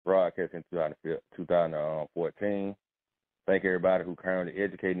broadcast in 2014. Thank everybody who currently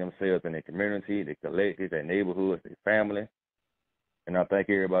educating themselves in their community, their collective, their neighborhoods, their family. And I thank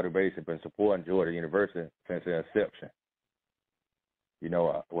everybody who basically been supporting Georgia University since their inception. You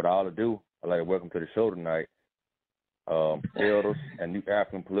know, what I ought to do, I'd like to welcome to the show tonight elders and new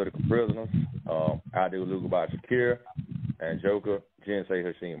African political prisoners, Abdul Olugbala Shakur and Joker Jinsei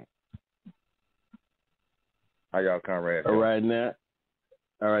Hashima. How y'all, comrades? All right now.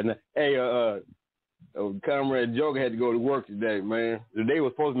 Hey, Comrade Joker had to go to work today, man. Today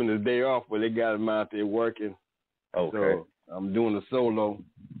was supposed to be the day off, but they got him out there working. Okay. So I'm doing a solo.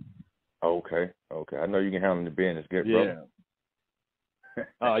 Okay. I know you can handle the business. Good, bro.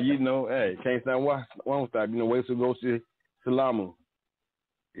 Yeah. You know, hey, can't stand why don't stop. You know, wait till go see Salamu.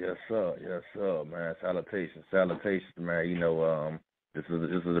 Yes, sir, man. Salutations, man. You know, this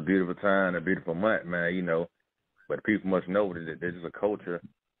is a beautiful time, a beautiful month, man. You know, but people must know that this is a culture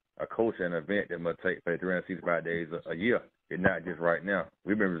and event that must take place 365 days a year. It's not just right now.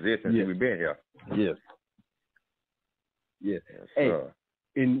 We've been resisting since we've been here. Yes. Hey,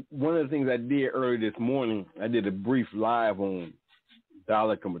 and one of the things I did earlier this morning, I did a brief live on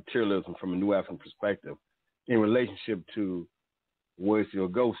dialectical materialism from a New African perspective in relationship to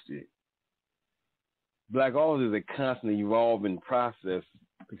Woycey Ghosted. Black August is a constantly evolving process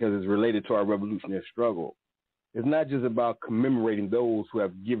because it's related to our revolutionary struggle. It's not just about commemorating those who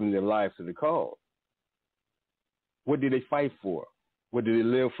have given their lives to the cause. What did they fight for? What did they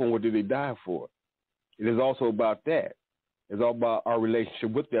live for? What did they die for? It is also about that. It's all about our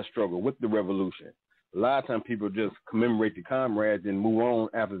relationship with that struggle, with the revolution. A lot of times people just commemorate the comrades and move on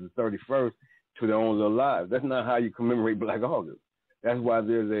after the 31st to their own little lives. That's not how you commemorate Black August. That's why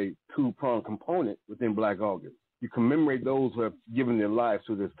there's a two-pronged component within Black August. You commemorate those who have given their lives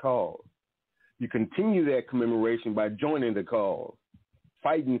to this cause. You continue that commemoration by joining the cause,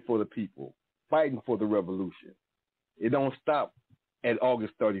 fighting for the people, fighting for the revolution. It don't stop at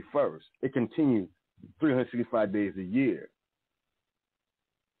August 31st. It continues 365 days a year.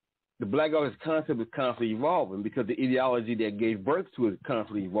 The Black August concept is constantly evolving because the ideology that gave birth to it is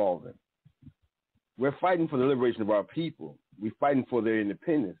constantly evolving. We're fighting for the liberation of our people. We're fighting for their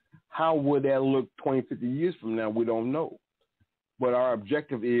independence. How will that look 20, 50 years from now? We don't know. But our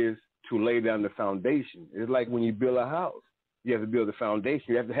objective is to lay down the foundation. It's like when you build a house. You have to build the foundation.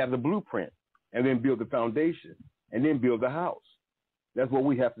 You have to have the blueprint and then build the foundation and then build the house. That's what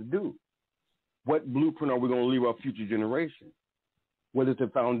we have to do. What blueprint are we going to leave our future generation? What is the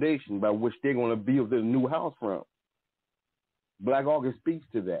foundation by which they're going to build their new house from? Black August speaks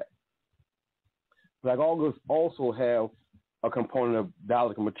to that. Black August also have a component of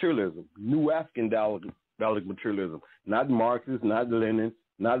dialectical materialism, New African dialectical materialism, not Marxist, not Lenin,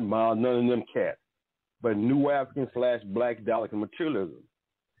 not Mao, none of them cats, but New African / Black dialectical materialism.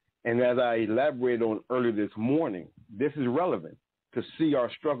 And as I elaborated on earlier this morning, this is relevant to see our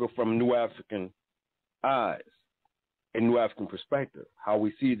struggle from New African eyes and New African perspective, how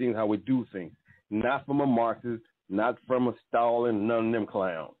we see things, how we do things, not from a Marxist, not from a Stalin, none of them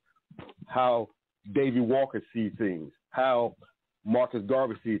clowns. How Davy Walker sees things, how Marcus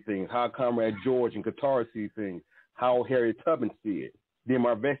Garvey sees things, how Comrade George and Qatar see things, how Harriet Tubman see it,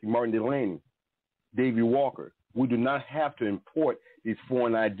 Demar Vesey, Martin Delaney, Davy Walker. We do not have to import these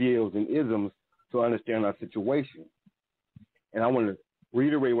foreign ideals and isms to understand our situation. And I want to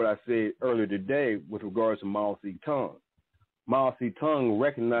reiterate what I said earlier today with regards to Mao Zedong. Mao Zedong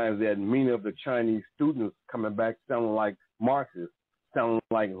recognized that many of the Chinese students coming back sounding like Marxists, sounding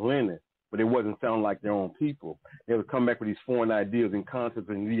like Lenin, but it wasn't sounding like their own people. They would come back with these foreign ideas and concepts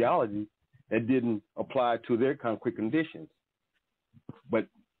and ideologies that didn't apply to their concrete conditions. But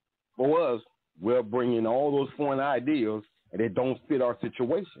for us, we're bringing all those foreign ideas and they don't fit our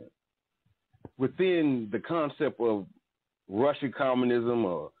situation. Within the concept of Russian communism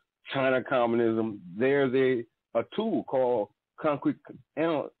or China communism, there's a tool called concrete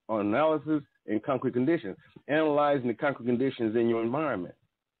analysis and concrete conditions, analyzing the concrete conditions in your environment.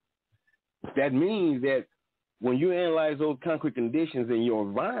 That means that when you analyze those concrete conditions in your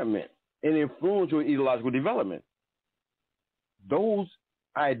environment, it influences your ideological development. Those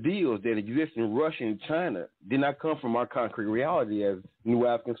ideals that exist in Russia and China did not come from our concrete reality as New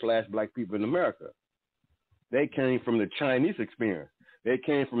African / Black people in America. They came from the Chinese experience. They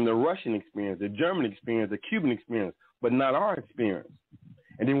came from the Russian experience, the German experience, the Cuban experience, but not our experience.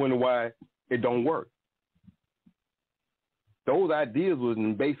 And then wonder why it don't work. Those ideas was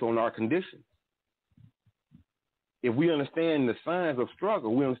based on our conditions. If we understand the science of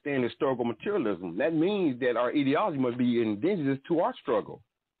struggle, we understand historical materialism. That means that our ideology must be indigenous to our struggle.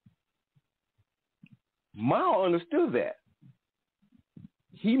 Mao understood that.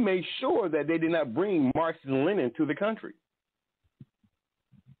 he made sure that they did not bring Marx and Lenin to the country.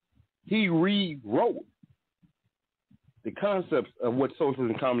 He rewrote the concepts of what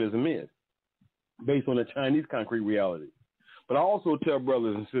socialism and communism is based on the Chinese concrete reality. But I also tell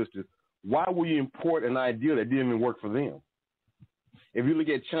brothers and sisters, why would you import an idea that didn't even work for them? If you look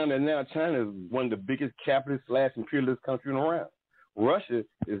at China now, China is one of the biggest capitalist / imperialist countries around. Russia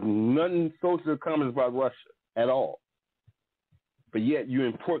is nothing social communist about Russia at all. But yet you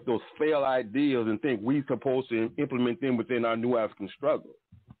import those failed ideas and think we're supposed to implement them within our new African struggle.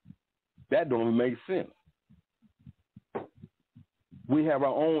 That don't even make sense. We have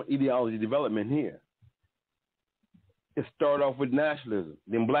our own ideology development here. It started off with nationalism,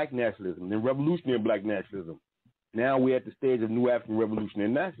 then black nationalism, then revolutionary black nationalism. Now we're at the stage of new African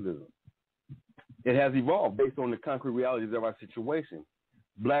revolutionary nationalism. It has evolved based on the concrete realities of our situation.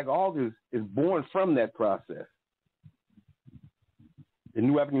 Black August is born from that process. The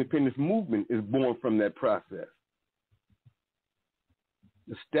new African independence movement is born from that process.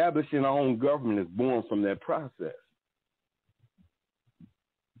 Establishing our own government is born from that process.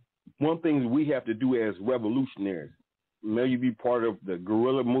 One thing we have to do as revolutionaries, may you be part of the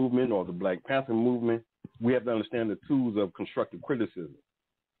guerrilla movement or the Black Panther movement, we have to understand the tools of constructive criticism,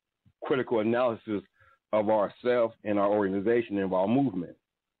 critical analysis of ourselves and our organization and of our movement.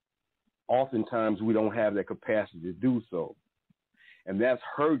 Oftentimes we don't have that capacity to do so. And that's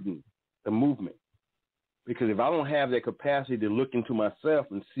hurting the movement. Because if I don't have that capacity to look into myself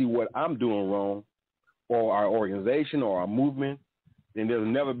and see what I'm doing wrong, or our organization or our movement, then there'll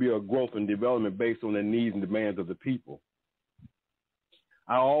never be a growth and development based on the needs and demands of the people.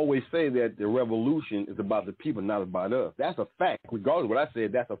 I always say that the revolution is about the people, not about us. That's a fact. Regardless of what I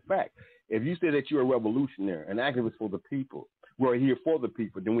said, that's a fact. If you say that you're a revolutionary, an activist for the people, we're here for the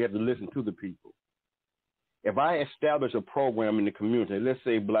people, then we have to listen to the people. If I establish a program in the community, let's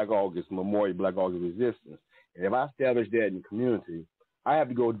say Black August Memorial, Black August Resistance, and if I establish that in the community, I have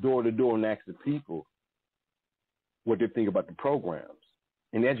to go door to door and ask the people what they think about the programs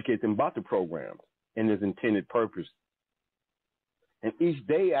and educate them about the programs and its intended purpose. And each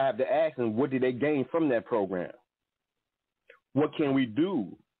day I have to ask them, what did they gain from that program? What can we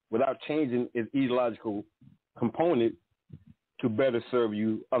do without changing its ideological component to better serve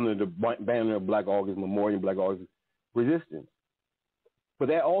you under the banner of Black August Memorial and Black August Resistance? But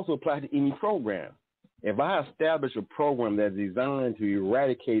that also applies to any program. If I establish a program that's designed to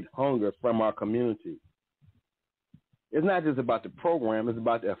eradicate hunger from our community, it's not just about the program, it's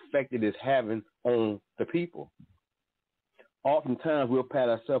about the effect it is having on the people. Oftentimes we'll pat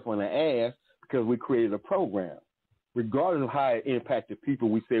ourselves on the ass because we created a program, regardless of how it impacted people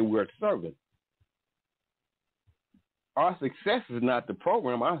we say we're serving. Our success is not the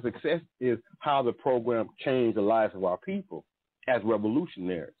program. Our success is how the program changed the lives of our people as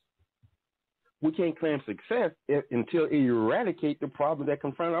revolutionaries. We can't claim success until it eradicates the problems that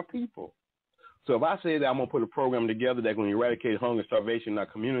confront our people. So if I say that I'm going to put a program together that's going to eradicate hunger and starvation in our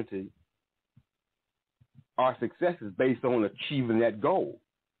community, our success is based on achieving that goal.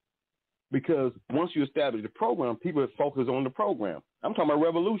 Because once you establish the program, people focus on the program. I'm talking about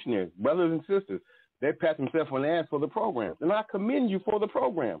revolutionaries, brothers and sisters. They pat themselves on the ass for the program. And I commend you for the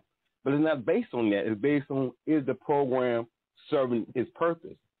program. But it's not based on that. It's based on, is the program serving its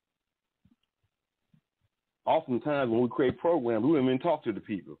purpose? Oftentimes when we create programs, we don't even talk to the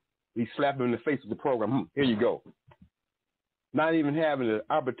people. We slap them in the face with the program. Here you go. Not even having the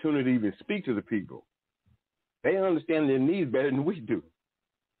opportunity to even speak to the people. They understand their needs better than we do.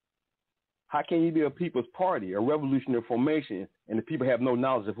 How can you be a people's party, a revolutionary formation, and the people have no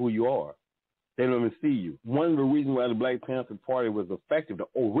knowledge of who you are? They don't even see you. One of the reasons why the Black Panther Party was effective, the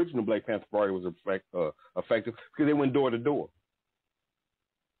original Black Panther Party was effective, because they went door to door.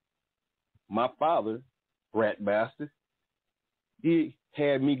 My father, rat bastard, he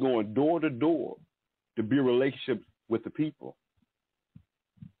had me going door to door to build relationships with the people.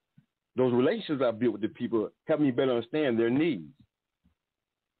 Those relationships I built with the people helped me better understand their needs.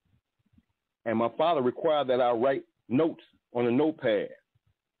 And my father required that I write notes on a notepad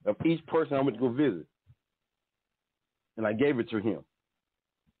of each person I went to go visit. And I gave it to him.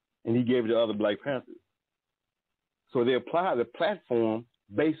 And he gave it to other Black Panthers. So they applied the platform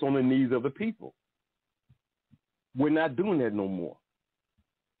based on the needs of the people. We're not doing that no more.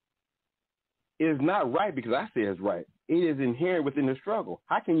 It is not right because I say it's right. It is inherent within the struggle.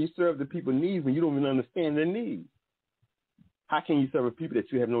 How can you serve the people's needs when you don't even understand their needs? How can you serve the people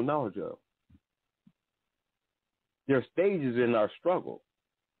that you have no knowledge of? There are stages in our struggle.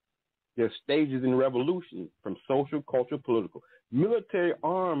 There are stages in revolution, from social, cultural, political. The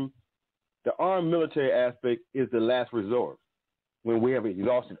armed military aspect is the last resort. when we have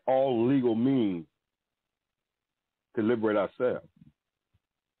exhausted all legal means to liberate ourselves.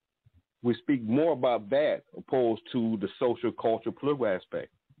 We speak more about that opposed to the social, cultural, political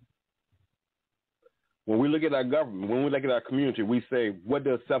aspect. When we look at our government, when we look at our community, we say, what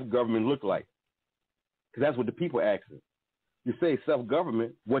does self-government look like? Because that's what the people ask us. You say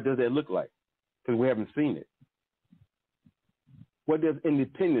self-government, what does that look like? Because we haven't seen it. What does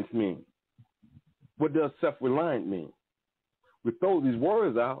independence mean? What does self-reliant mean? We throw these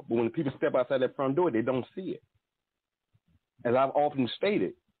words out, but when the people step outside that front door, they don't see it. As I've often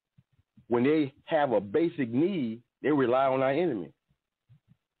stated, when they have a basic need, they rely on our enemy.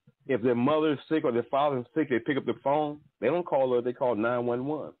 If their mother is sick or their father is sick, they pick up the phone. They don't call us, they call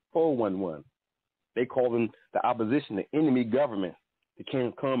 911, 411. They call them the opposition, the enemy government, that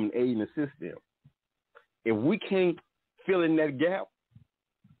can't come and aid and assist them. If we can't fill in that gap,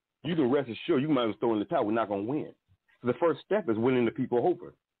 you can rest assured you might as well throw in the towel. We're not going to win. So the first step is winning the people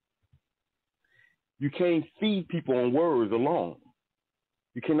over. You can't feed people on words alone.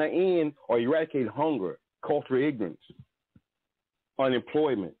 You cannot end or eradicate hunger, cultural ignorance,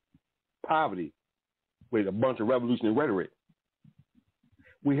 unemployment, poverty with a bunch of revolutionary rhetoric.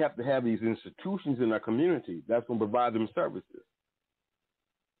 We have to have these institutions in our community that's going to provide them services.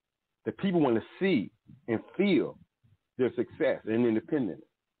 The people want to see and feel their success and independence.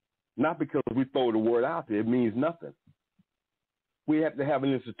 Not because we throw the word out there, it means nothing. We have to have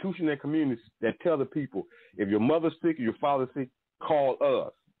an institution in their communities that tell the people, if your mother's sick or your father's sick, call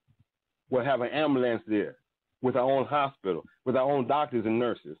us. We'll have an ambulance there with our own hospital, with our own doctors and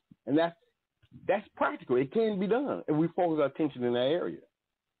nurses. And that's practical. It can be done if we focus our attention in that area.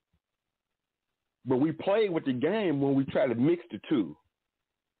 But we play with the game when we try to mix the two.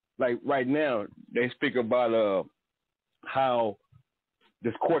 Like right now, they speak about how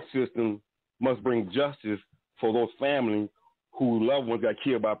this court system must bring justice for those families whose loved ones got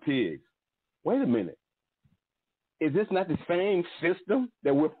killed by pigs. Wait a minute. Is this not the same system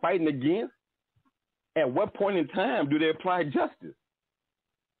that we're fighting against? At what point in time do they apply justice?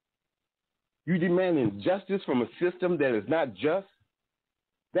 You demanding justice from a system that is not just?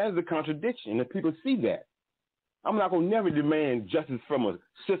 That is a contradiction, and people see that. I'm not going to never demand justice from a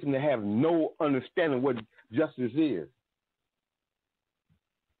system that has no understanding of what justice is.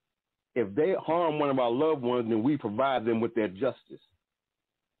 If they harm one of our loved ones, then we provide them with their justice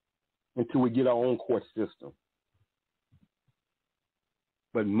until we get our own court system.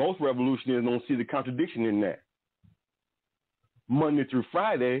 But most revolutionaries don't see the contradiction in that. Monday through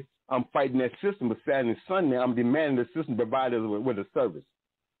Friday, I'm fighting that system, but Saturday and Sunday, I'm demanding the system provide us with a service.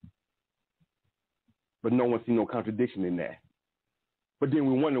 But no one sees no contradiction in that. But then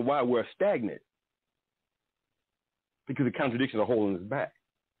we wonder why we're stagnant. Because the contradictions are holding us back.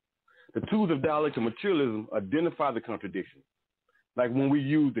 The tools of dialectical materialism identify the contradiction. Like when we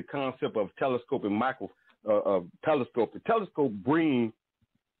use the concept of telescope and telescope, the telescope brings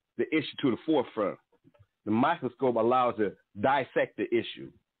the issue to the forefront. The microscope allows to dissect the issue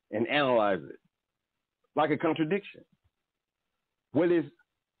and analyze it, like a contradiction. What is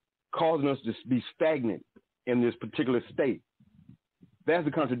causing us to be stagnant in this particular state? That's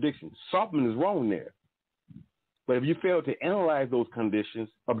the contradiction. Something is wrong there. But if you fail to analyze those conditions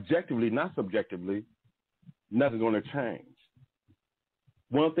objectively, not subjectively, nothing's going to change.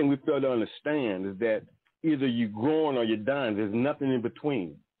 One thing we fail to understand is that either you're growing or you're dying. There's nothing in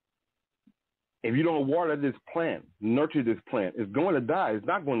between. If you don't water this plant, nurture this plant, it's going to die. It's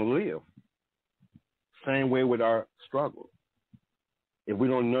not going to live. Same way with our struggle. If we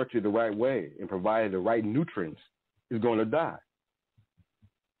don't nurture the right way and provide the right nutrients, it's going to die.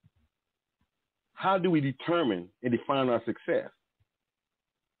 How do we determine and define our success?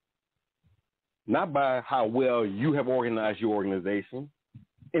 Not by how well you have organized your organization,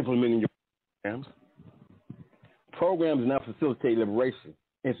 implementing your programs. Programs do not facilitate liberation.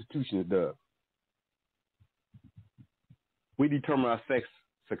 Institutions do. We determine our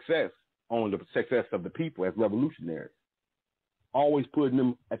success on the success of the people as revolutionaries, always putting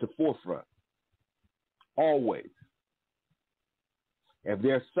them at the forefront, always. If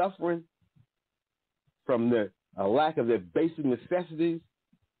they're suffering from a lack of their basic necessities,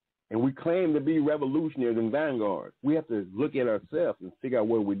 and we claim to be revolutionaries and vanguards, we have to look at ourselves and figure out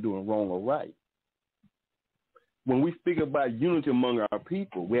what we're doing wrong or right. When we speak about unity among our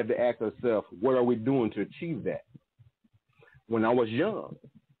people, we have to ask ourselves, what are we doing to achieve that? When I was young,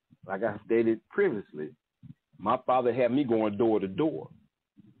 like I stated previously, my father had me going door to door.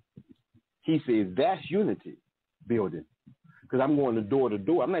 He says, that's unity building. Because I'm going to door.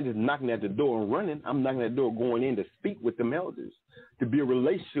 I'm not just knocking at the door and running. I'm knocking at the door, going in to speak with them elders, to build a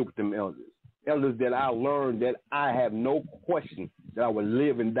relationship with them elders, elders that I learned that I have no question that I would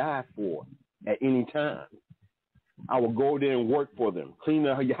live and die for at any time. I would go there and work for them, clean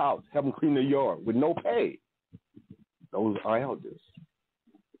their house, help them clean their yard with no pay. Those are elders.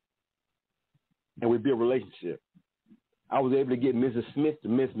 And we build a relationship. I was able to get Mrs. Smith to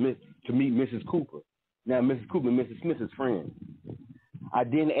meet Mrs. Cooper. Now Mrs. Cooper and Mrs. Smith is friends. I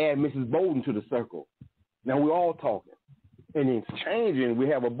then add Mrs. Bolden to the circle. Now we're all talking. And in exchanging, we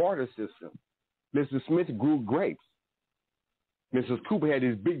have a barter system. Mrs. Smith grew grapes. Mrs. Cooper had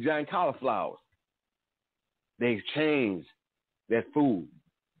these big giant cauliflowers. They exchanged that food.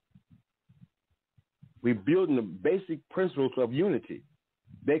 We're building the basic principles of unity.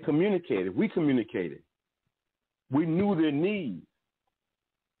 They communicated. We communicated. We knew their needs.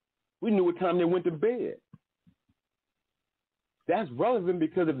 We knew what time they went to bed. That's relevant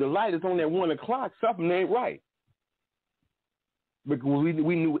because if the light is on at 1 o'clock, something ain't right. Because we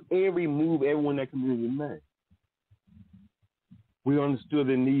knew every move everyone in that community made. We understood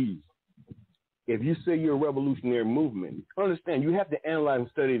their needs. If you say you're a revolutionary movement, understand you have to analyze and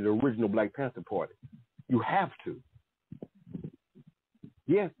study the original Black Panther Party. You have to.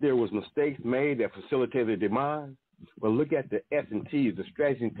 Yes, there was mistakes made that facilitated their demise, but look at the S&Ts, the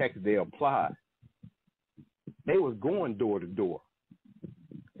strategy and tactics they applied. They was going door to door.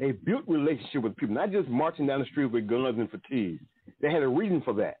 They built relationship with people, not just marching down the street with guns and fatigues. They had a reason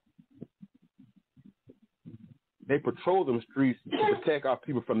for that. They patrolled them streets to protect our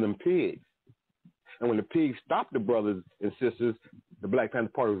people from them pigs. And when the pigs stopped the brothers and sisters, the Black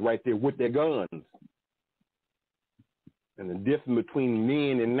Panther Party was right there with their guns. And the difference between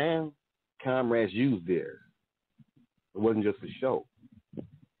then and now, comrades used theirs. It wasn't just a show.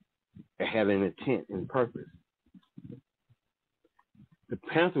 It had an intent and purpose. The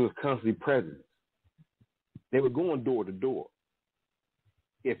Panther was constantly present. They were going door to door.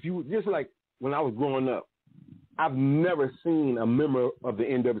 If you, just like when I was growing up, I've never seen a member of the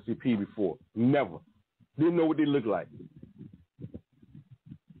NAACP before. Never. Didn't know what they looked like.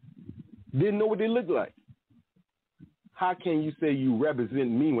 Didn't know what they looked like. How can you say you represent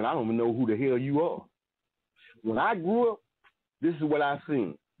me when I don't even know who the hell you are? When I grew up, this is what I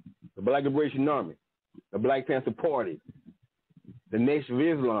seen. The Black Liberation Army, the Black Panther Party, the Nation of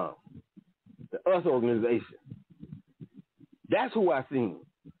Islam, the US organization. That's who I seen.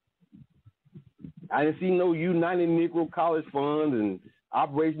 I didn't see no United Negro College Funds and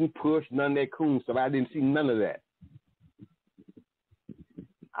Operation Push, none of that cool stuff. I didn't see none of that.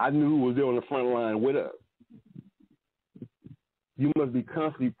 I knew who was there on the front line with us. You must be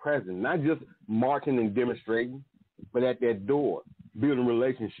constantly present, not just marching and demonstrating, but at that door, building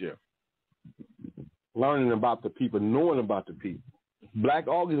relationship, learning about the people, knowing about the people. Black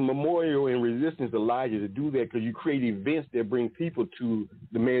August Memorial and Resistance allows you to do that because you create events that bring people to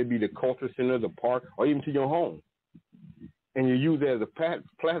the maybe the culture center, the park, or even to your home. And you use that as a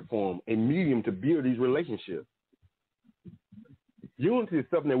platform, a medium to build these relationships. Unity is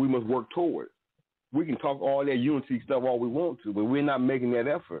something that we must work towards. We can talk all that unity stuff all we want to, but we're not making that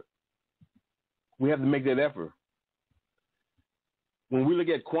effort. We have to make that effort. When we look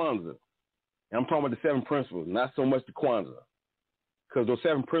at Kwanzaa, and I'm talking about the 7 principles, not so much the Kwanzaa, because those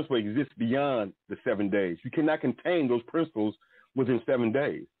 7 principles exist beyond the 7 days. You cannot contain those principles within 7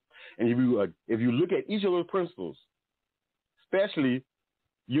 days. And if you look at each of those principles, especially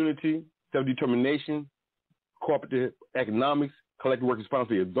unity, self-determination, cooperative economics, collective work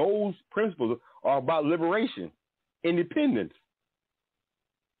responsibility, those principles are about liberation, independence.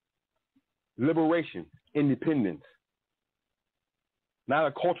 Liberation, independence.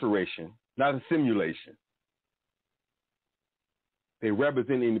 Not acculturation, not a simulation. They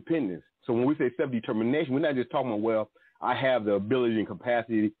represent independence. So when we say self-determination, we're not just talking about, well, I have the ability and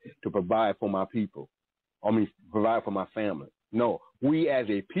capacity to provide for my people, provide for my family. No, we as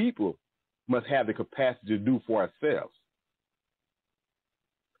a people must have the capacity to do for ourselves.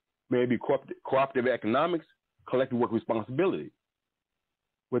 Maybe cooperative economics, collective work responsibility.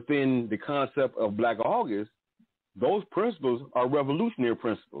 Within the concept of Black August, those principles are revolutionary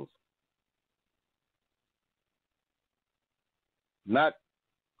principles. Not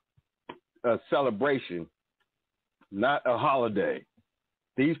a celebration, not a holiday.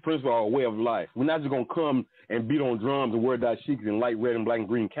 These principles are a way of life. We're not just going to come and beat on drums and wear dashikis and light red and black and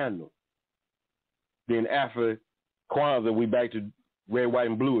green candles. Then after Kwanzaa, we back to red, white,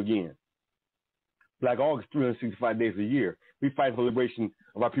 and blue again. Black August, 365 days a year. We fight for liberation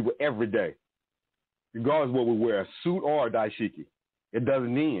of our people every day, regardless of what we wear, a suit or a dashiki. It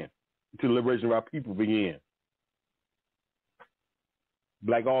doesn't end until the liberation of our people begin.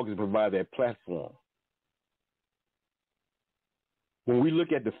 Black August provides that platform. When we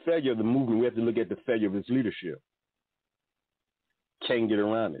look at the failure of the movement, we have to look at the failure of its leadership. Can't get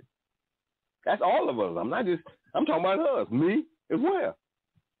around it. That's all of us. I'm talking about us, me as well.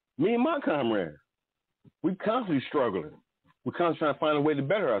 Me and my comrades. We're constantly struggling. We're constantly trying to find a way to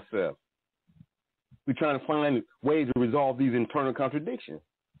better ourselves. We're trying to find ways to resolve these internal contradictions.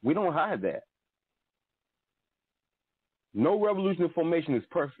 We don't hide that. No revolutionary formation is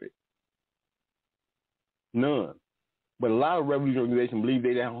perfect. None. But a lot of revolutionary organizations believe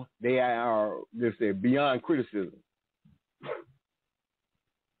they are beyond criticism.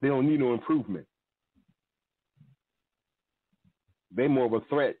 They don't need no improvement. They're more of a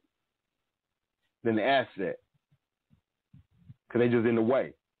threat than an asset because they're just in the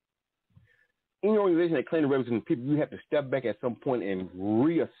way. Any organization that claims to represent people, you have to step back at some point and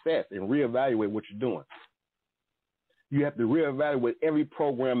reassess and reevaluate what you're doing. You have to reevaluate every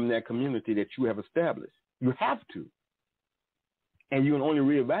program in that community that you have established. You have to. And you can only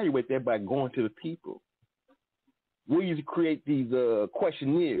reevaluate that by going to the people. We used to create these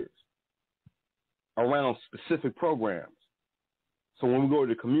questionnaires around specific programs. So when we go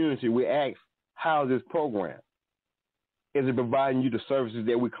to the community, we ask, how's this program? Is it providing you the services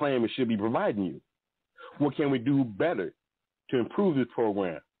that we claim it should be providing you? What can we do better to improve this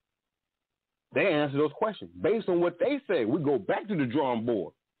program? They answer those questions. Based on what they say, we go back to the drawing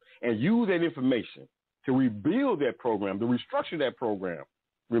board and use that information to rebuild that program, to restructure that program.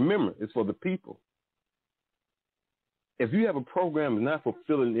 Remember, it's for the people. If you have a program that's not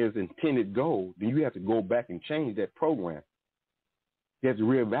fulfilling its intended goal, then you have to go back and change that program. You have to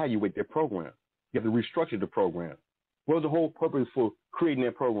reevaluate that program. You have to restructure the program. What was the whole purpose for creating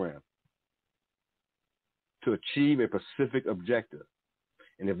that program? To achieve a specific objective.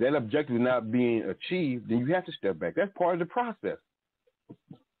 And if that objective is not being achieved, then you have to step back. That's part of the process.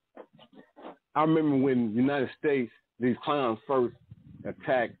 I remember when the United States, these clowns first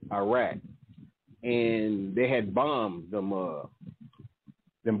attacked Iraq, and they had bombs. Them bombs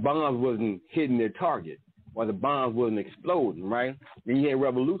wasn't hitting their target, or the bombs wasn't exploding, right? Then you had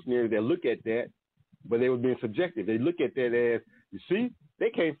revolutionaries that look at that, but they were being subjective. They look at that as, you see, they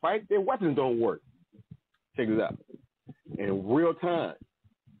can't fight. Their weapons don't work. Check this out. In real time,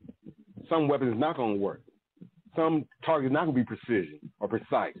 some weapons not going to work. Some targets not going to be precision or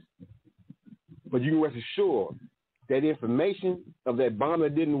precise. But you can rest assured that information of that bomb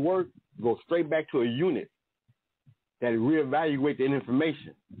that didn't work goes straight back to a unit that reevaluate that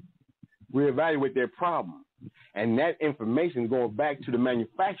information, reevaluate their problem. And that information goes back to the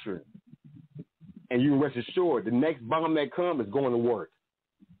manufacturer. And you can rest assured the next bomb that comes is going to work.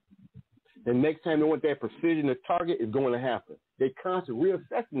 The next time they want that precision to target is going to happen. They constantly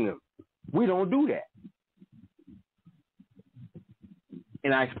reassessing them. We don't do that.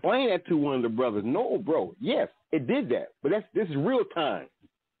 And I explained that to one of the brothers. No, bro. Yes, it did that. But this is real time.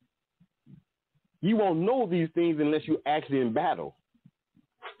 You won't know these things unless you're actually in battle.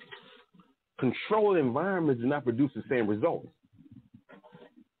 Controlled environments do not produce the same results.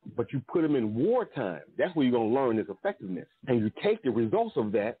 But you put them in wartime. That's where you're going to learn its effectiveness. And you take the results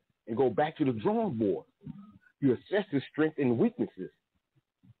of that and go back to the drawing board. You assess the strengths and weaknesses,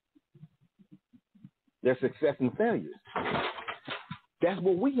 their success and failures. That's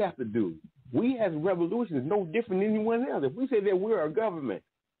what we have to do. We as revolutionists no different than anyone else. If we say that we're a government,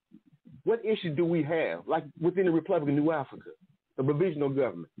 what issue do we have? Like within the Republic of New Africa, the provisional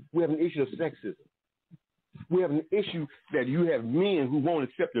government, we have an issue of sexism. We have an issue that you have men who won't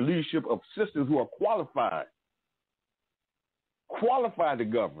accept the leadership of sisters who are qualified to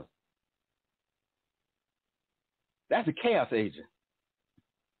govern. That's a chaos agent.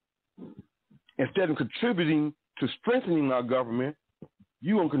 Instead of contributing to strengthening our government,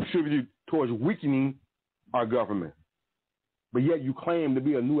 you don't contribute towards weakening our government. But yet you claim to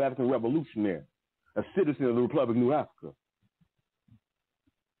be a New African revolutionary, a citizen of the Republic of New Africa.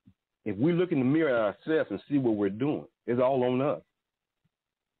 If we look in the mirror at ourselves and see what we're doing, it's all on us.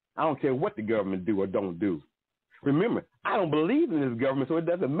 I don't care what the government do or don't do. Remember, I don't believe in this government, so it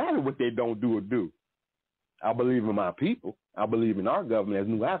doesn't matter what they don't do or do. I believe in my people. I believe in our government as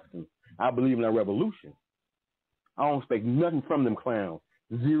New Africans. I believe in our revolution. I don't expect nothing from them clowns.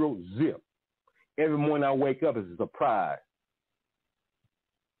 Zero, zip. Every morning I wake up is a surprise.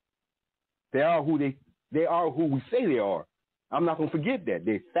 They are who we say they are. I'm not going to forget that.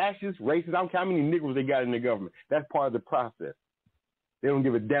 They're fascists, racist. I don't care how many Negroes they got in their government. That's part of the process. They don't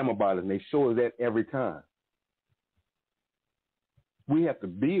give a damn about it, and they show us that every time. We have to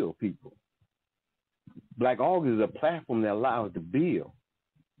build people. Black August is a platform that allows us to build.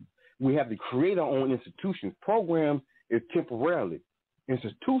 We have to create our own institutions. Programs is temporarily.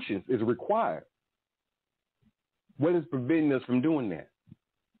 Institutions is required. What is preventing us from doing that?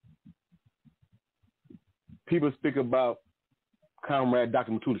 People speak about Comrade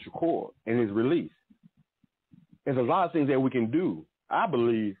Dr. Abdul Olugbala Shakur and his release. There's a lot of things that we can do, I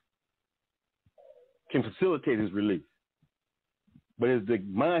believe, can facilitate his release. But it's the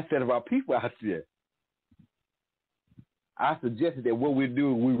mindset of our people out there. I suggested that what we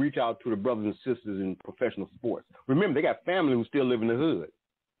do, we reach out to the brothers and sisters in professional sports. Remember, they got family who still live in the hood.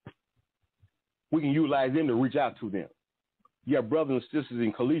 We can utilize them to reach out to them. You have brothers and sisters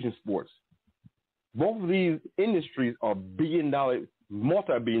in collegiate sports. Both of these industries are billion-dollar,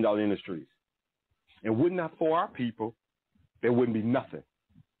 multi-billion-dollar industries. And were it not for our people, there wouldn't be nothing.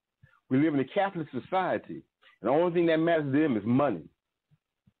 We live in a capitalist society, and the only thing that matters to them is money.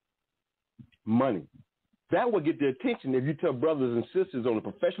 Money. That will get their attention if you tell brothers and sisters on the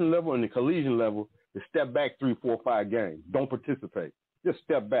professional level and the collegiate level to step back 3, 4, 5 games. Don't participate. Just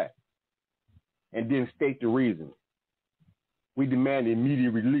step back. And then state the reason. We demand the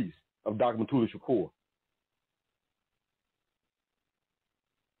immediate release of Dr. Abdul Olugbala Shakur.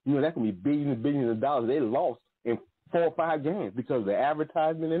 You know, that can be billions and billions of dollars they lost in 4 or 5 games because of the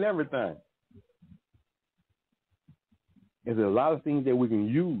advertisement and everything. There's a lot of things that we can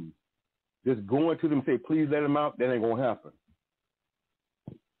use. Just going to them and say, please let them out, that ain't going to happen.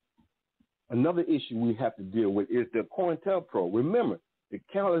 Another issue we have to deal with is the COINTELPRO. Remember, the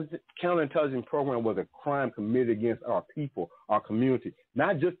counterintelligence program was a crime committed against our people, our community,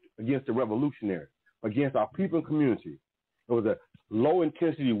 not just against the revolutionaries, but against our people and community. It was a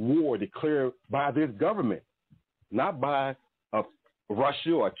low-intensity war declared by this government, not by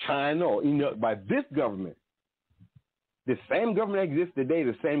Russia or China or by this government. The same government that exists today,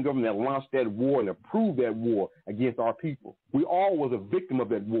 the same government that launched that war and approved that war against our people. We all was a victim of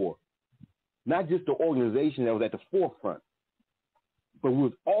that war, not just the organization that was at the forefront, but we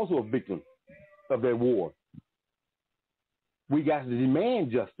was also a victim of that war. We got to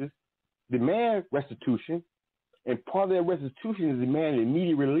demand justice, demand restitution, and part of that restitution is demanding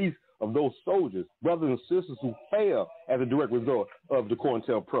immediate release of those soldiers, brothers and sisters who fell as a direct result of the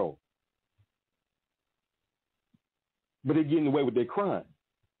COINTELPRO. But they're getting away with their crime.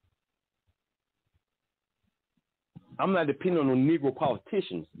 I'm not depending on Negro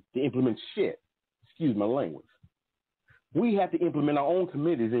politicians to implement shit. Excuse my language. We have to implement our own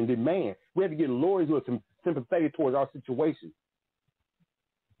committees and demand. We have to get lawyers who are sympathetic towards our situation.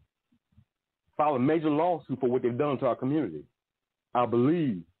 File a major lawsuit for what they've done to our community. I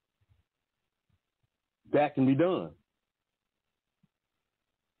believe that can be done.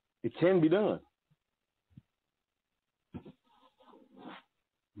 It can be done.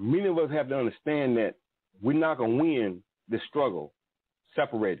 Many of us have to understand that we're not going to win this struggle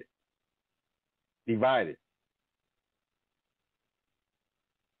separated, divided.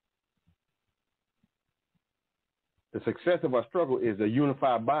 The success of our struggle is a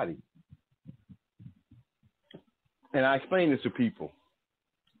unified body. And I explain this to people.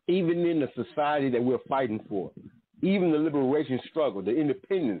 Even in the society that we're fighting for, even the liberation struggle, the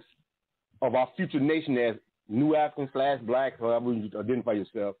independence of our future nation as New African / Black, however you identify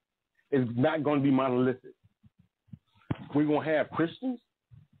yourself, is not going to be monolithic. We're going to have Christians.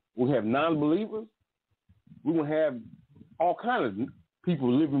 We'll have non-believers. We're going to have all kinds of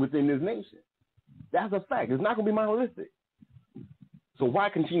people living within this nation. That's a fact. It's not going to be monolithic. So why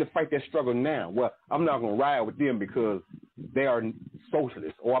continue to fight that struggle now? Well, I'm not going to ride with them because they are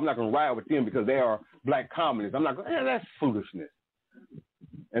socialists, or I'm not going to ride with them because they are black communists. I'm not going, that's foolishness.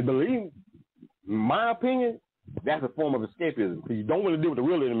 And believe me, in my opinion, that's a form of escapism. Because you don't want to deal with the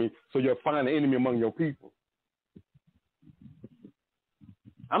real enemy, so you'll find an enemy among your people.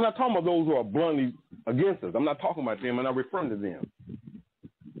 I'm not talking about those who are bluntly against us. I'm not talking about them. I'm not referring to them.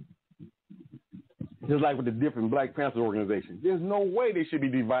 Just like with the different Black Panther organizations. There's no way they should be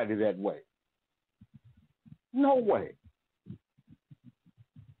divided that way. No way.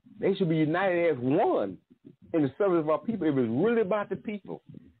 They should be united as one in the service of our people if it's really about the people.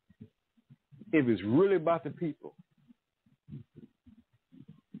 If it's really about the people.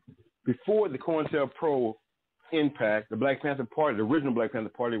 Before the COINTELPRO impact, the Black Panther Party, the original Black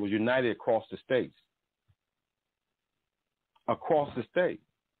Panther Party, was united across the states. Across the state.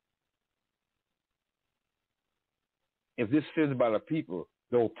 If this is about the people,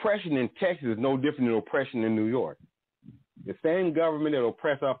 the oppression in Texas is no different than oppression in New York. The same government that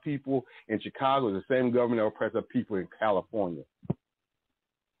oppressed our people in Chicago is the same government that oppressed our people in California.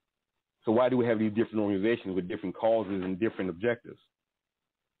 So why do we have these different organizations with different causes and different objectives?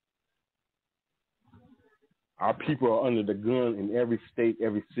 Our people are under the gun in every state,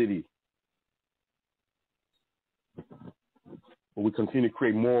 every city. But we continue to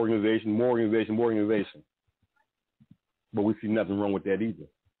create more organization, more organization, more organization. But we see nothing wrong with that either.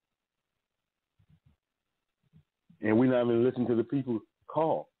 And we're not even listening to the people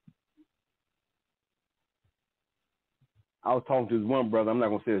call. I was talking to this one brother, I'm not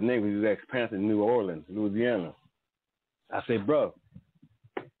going to say his name, he's ex-Panther in New Orleans, Louisiana. I said, bro,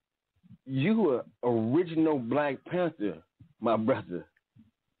 you were original Black Panther, my brother,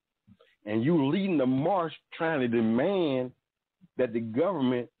 and you leading the march trying to demand that the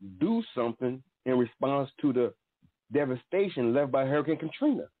government do something in response to the devastation left by Hurricane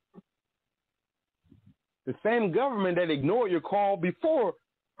Katrina. The same government that ignored your call before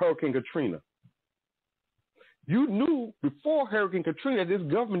Hurricane Katrina. You knew before Hurricane Katrina this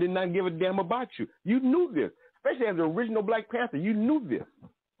government did not give a damn about you. You knew this, especially as the original Black Panther. You knew this.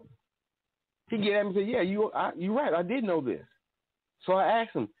 He get at me and said, yeah, you're right, I did know this. So I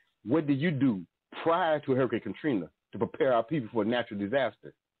asked him, what did you do prior to Hurricane Katrina to prepare our people for a natural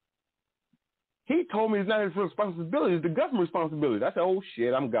disaster? He told me it's not his responsibility, it's the government's responsibility. I said, oh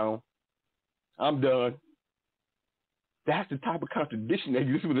shit, I'm gone. I'm done. That's the type of contradiction that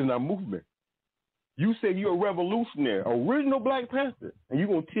exists within our movement. You say you're a revolutionary, original Black Panther, and you're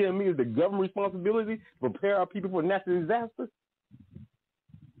going to tell me it's the government's responsibility to prepare our people for a natural disaster?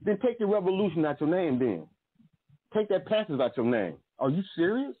 Then take the revolution out your name then. Take that Panthers out your name. Are you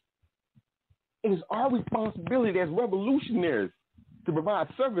serious? It is our responsibility as revolutionaries to provide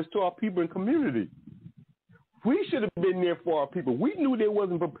service to our people and community. We should have been there for our people. We knew they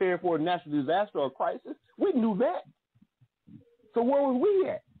wasn't prepared for a natural disaster or crisis. We knew that. So where was we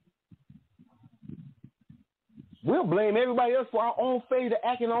at? We'll blame everybody else for our own failure to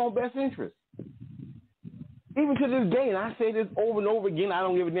act in our own best interest. Even to this day, and I say this over and over again, I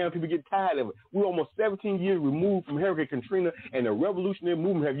don't give a damn if people get tired of it. We're almost 17 years removed from Hurricane Katrina, and the revolutionary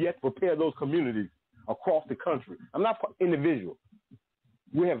movement have yet to prepare those communities across the country. I'm not individual.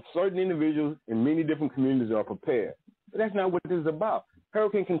 We have certain individuals in many different communities that are prepared. But that's not what this is about.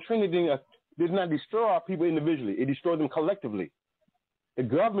 Hurricane Katrina did not destroy our people individually. It destroyed them collectively. The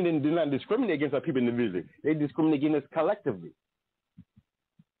government did not discriminate against our people individually. They discriminate against us collectively.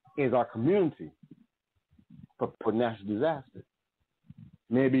 It's our community for natural disaster.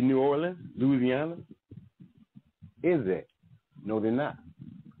 Maybe New Orleans, Louisiana. Is that? No, they're not.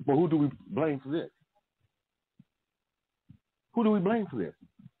 But who do we blame for this? Who do we blame for this?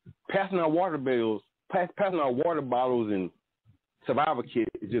 Passing our water bottles and survival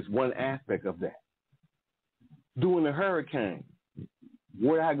kits is just one aspect of that. During the hurricane,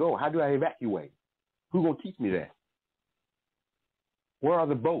 where do I go? How do I evacuate? Who's going to teach me that? Where are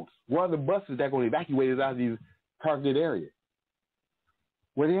the boats? Where are the buses that are going to evacuate us out of these targeted areas?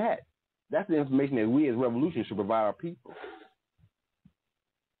 Where they at? That's the information that we as revolution should provide our people.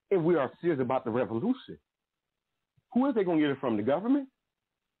 If we are serious about the revolution, who is they going to get it from? The government?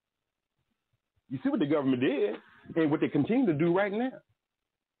 You see what the government did and what they continue to do right now.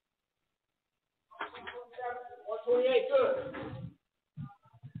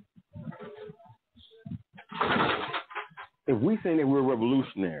 If we say that we're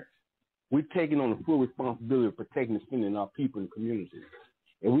revolutionaries, we're taking on the full responsibility of protecting and defending our people and communities.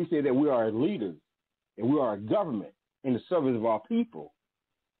 If we say that we are leaders and we are a government in the service of our people,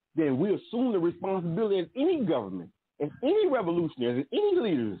 then we assume the responsibility as any government, as any revolutionaries, as any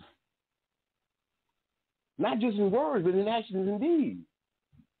leaders, not just in words, but in actions and deeds.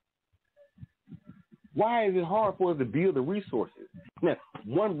 Why is it hard for us to build the resources? Now,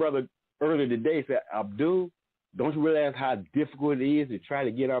 one brother earlier today said, Abdul, don't you realize how difficult it is to try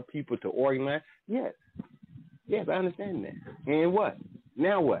to get our people to organize? Yes. Yes, I understand that. And what?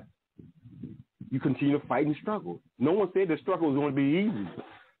 Now what? You continue to fight and struggle. No one said the struggle is going to be easy.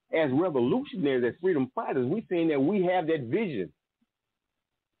 As revolutionaries, as freedom fighters, we're saying that we have that vision.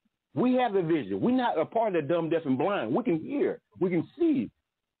 We have the vision. We're not a part of the dumb, deaf, and blind. We can hear. We can see.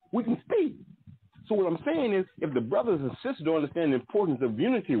 We can speak. So what I'm saying is, if the brothers and sisters don't understand the importance of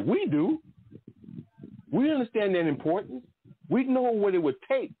unity, we do. We understand that importance. We know what it would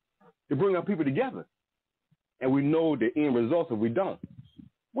take to bring our people together. And we know the end results if we don't.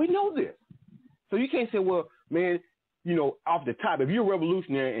 We know this. So you can't say, well, man, you know, off the top, if you're a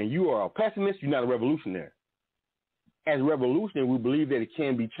revolutionary and you are a pessimist, you're not a revolutionary. As revolutionary, we believe that it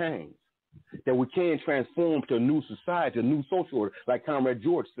can be changed, that we can transform to a new society, a new social order, like Comrade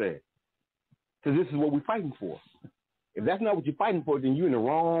George said. Because this is what we're fighting for. If that's not what you're fighting for, then you're in the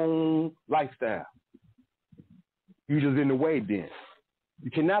wrong lifestyle. You're just in the way then. You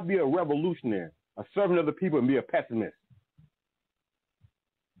cannot be a revolutionary, a servant of the people, and be a pessimist.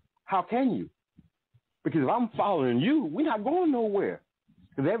 How can you? Because if I'm following you, we're not going nowhere.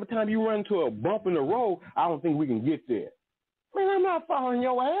 Because every time you run into a bump in the road, I don't think we can get there. Man, I'm not following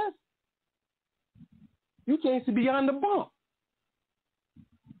your ass. You can't see beyond the bump.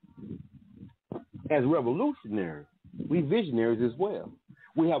 As revolutionaries, we visionaries as well.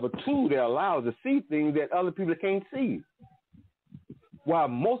 We have a tool that allows us to see things that other people can't see. While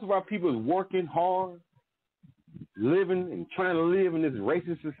most of our people is working hard, living and trying to live in this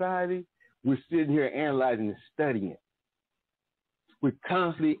racist society, we're sitting here analyzing and studying. We're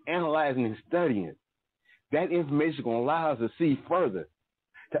constantly analyzing and studying. That information is going to allow us to see further,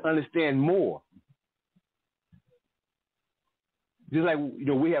 to understand more. Just like,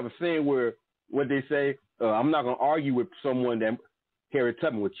 we have a saying where what they say, I'm not going to argue with someone that Harriet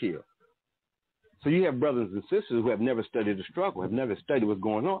Tubman would kill. So you have brothers and sisters who have never studied the struggle, have never studied what's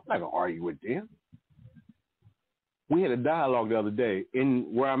going on. I'm not going to argue with them. We had a dialogue the other day in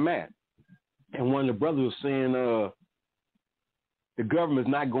where I'm at, and one of the brothers was saying the government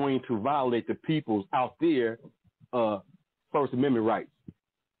is not going to violate the people's out there First Amendment rights.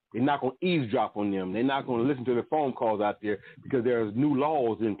 They're not going to eavesdrop on them. They're not going to listen to their phone calls out there because there's new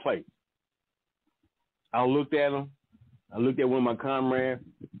laws in place. I looked at him. I looked at one of my comrades.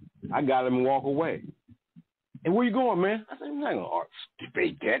 I got him and walk away. And where you going, man? I said, I'm not going to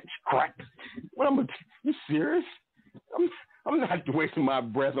debate that. It's crack. You serious? I'm not wasting my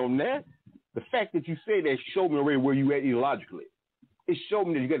breath on that. The fact that you say that showed me already where you at ideologically. It showed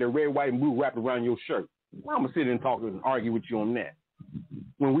me that you got the red, white, and blue wrapped around your shirt. Why am I sitting and talk and argue with you on that?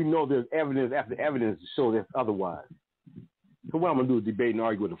 When we know there's evidence after evidence to show that's otherwise. So what I'm going to do is debate and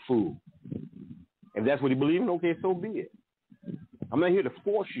argue with a fool. If that's what he believes in, okay, so be it. I'm not here to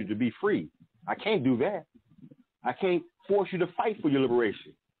force you to be free. I can't do that. I can't force you to fight for your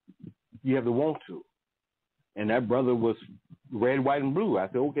liberation. You have to want to. And that brother was red, white, and blue. I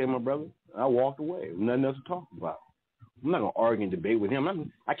said, okay, my brother. I walked away. Nothing else to talk about. I'm not going to argue and debate with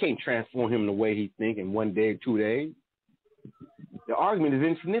him. I can't transform him the way he thinks in 1 day, 2 days. The argument is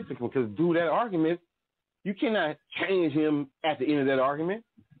insignificant because through that argument, you cannot change him at the end of that argument.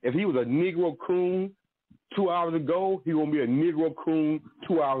 If he was a Negro coon 2 hours ago, he's going to be a Negro coon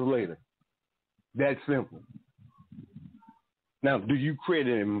 2 hours later. That's simple. Now, do you create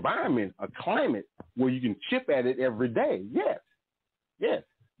an environment, a climate, where you can chip at it every day? Yes. Yes.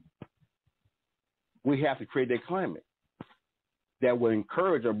 We have to create that climate that will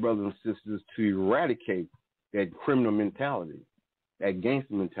encourage our brothers and sisters to eradicate that criminal mentality, that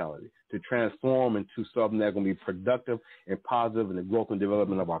gangster mentality, to transform into something that's going to be productive and positive in the growth and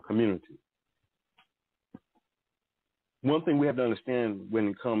development of our community. One thing we have to understand when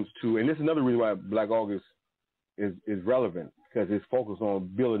it comes to, and this is another reason why Black August is relevant, because it's focused on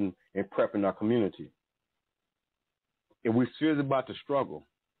building and prepping our community. If we're serious about the struggle,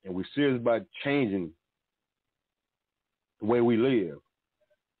 and we're serious about changing the way we live,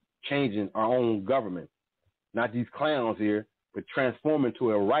 changing our own government, not these clowns here, but transforming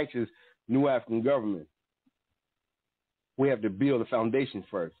to a righteous new African government, we have to build a foundation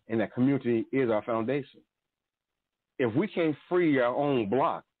first, and that community is our foundation. If we can't free our own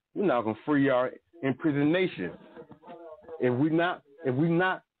block, we're not going to free our imprisoned nation. If we're not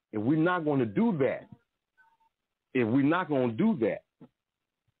going to do that,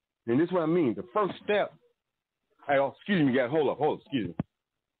 then this is what I mean. The first step. Hey, excuse me, guys. Hold up. Excuse me.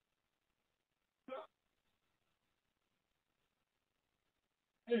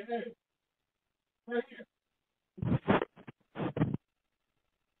 Hey. Right here.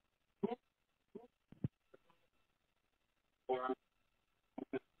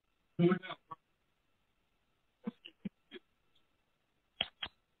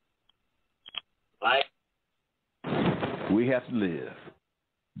 Like, we have to live.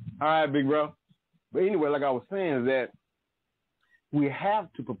 All right, big bro. But anyway, like I was saying, is that we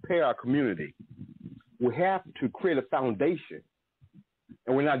have to prepare our community. We have to create a foundation,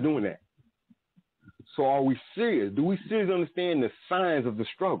 and we're not doing that. So are we serious? Do we seriously understand the signs of the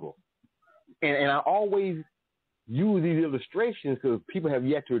struggle? And I always use these illustrations because people have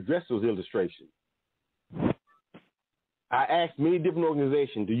yet to address those illustrations. I asked many different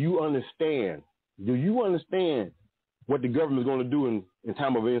organizations, do you understand what the government is going to do in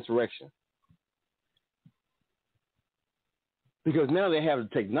time of insurrection? Because now they have the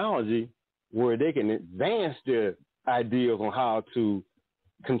technology where they can advance their ideas on how to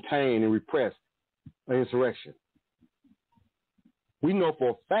contain and repress an insurrection. We know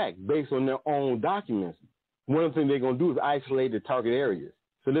for a fact, based on their own documents, one of the things they're going to do is isolate the target areas.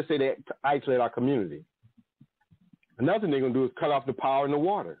 So let's say they isolate our community. Another thing they're going to do is cut off the power and the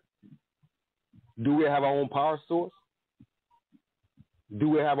water. Do we have our own power source? Do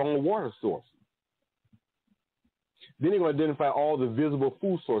we have our own water source? Then they're going to identify all the visible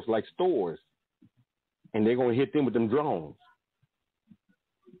food sources like stores, and they're going to hit them with them drones.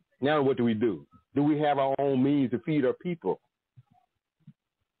 Now what do? Do we have our own means to feed our people?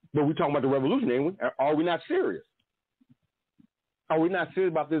 But we're talking about the revolution, ain't we? Are we not serious? Are we not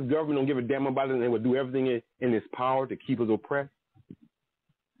serious about this government? Don't give a damn about it, and they will do everything in its power to keep us oppressed?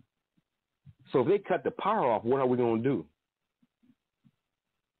 So if they cut the power off, what are we going to do?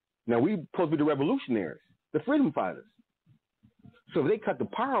 Now, we're supposed to be the revolutionaries, the freedom fighters. So if they cut the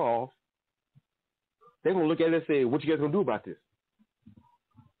power off, they're going to look at it and say, what you guys going to do about this?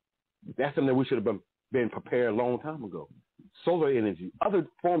 That's something that we should have been prepared a long time ago. Solar energy, other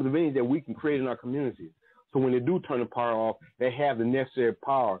forms of energy that we can create in our communities. So when they do turn the power off, they have the necessary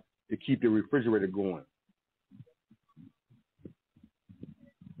power to keep the refrigerator going.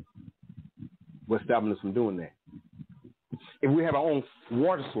 What's stopping us from doing that? If we have our own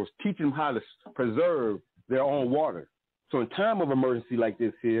water source, teaching them how to preserve their own water. So in time of emergency like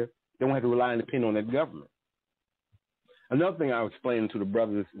this here, they won't have to rely and depend on that government. Another thing I was explaining to the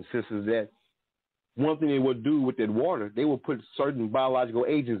brothers and sisters that one thing they would do with that water, they will put certain biological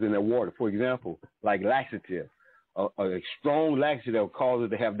agents in their water. For example, like laxative, a strong laxative that will cause it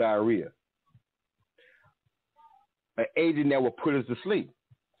to have diarrhea. An agent that will put us to sleep.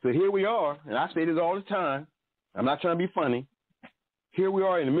 So here we are, and I say this all the time. I'm not trying to be funny. Here we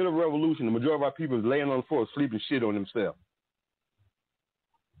are in the middle of a revolution. The majority of our people is laying on the floor, sleeping shit on themselves.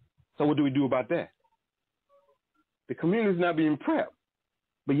 So what do we do about that? The community is not being prepped.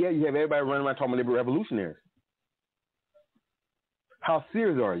 But yeah, you have everybody running around talking about they're revolutionaries. How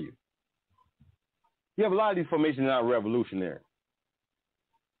serious are you? You have a lot of these formations that are revolutionary.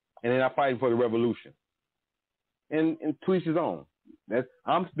 And they're not fighting for the revolution. And to each his own.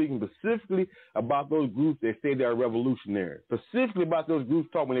 I'm speaking specifically about those groups that say they are revolutionary. Specifically about those groups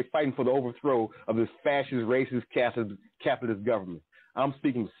talking when they're fighting for the overthrow of this fascist, racist, capitalist government. I'm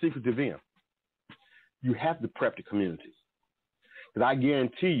speaking specifically to them. You have to prep the communities. Because I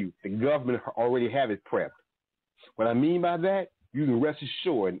guarantee you, the government already have it prepped. What I mean by that, you can rest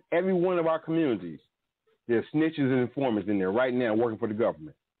assured in every one of our communities, there's snitches and informants in there right now working for the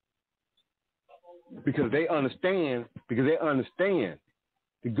government. Because they understand, the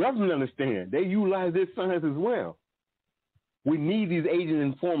government understands, they utilize their science as well. We need these agents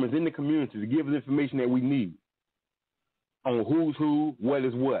and informants in the community to give us information that we need on who's who, what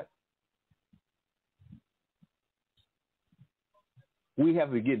is what. We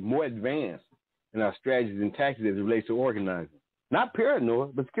have to get more advanced in our strategies and tactics as it relates to organizing. Not paranoia,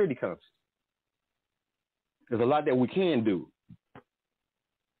 but security conscious. There's a lot that we can do,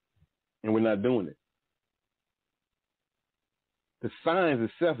 and we're not doing it. The science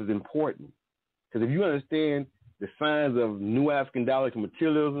itself is important, because if you understand the science of New African dialectical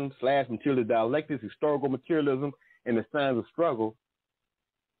materialism / materialist dialectics, historical materialism, and the science of struggle,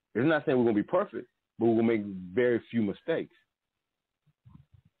 it's not saying we're going to be perfect, but we're going to make very few mistakes.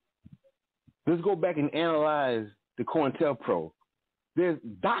 Let's go back and analyze the COINTELPRO. There's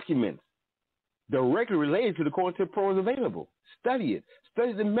documents directly related to the COINTELPRO is available. Study it.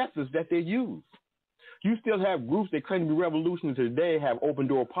 Study the methods that they use. You still have groups that claim to be revolutionaries today have open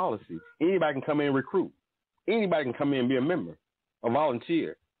door policy. Anybody can come in and recruit. Anybody can come in and be a member, a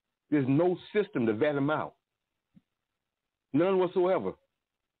volunteer. There's no system to vet them out. None whatsoever.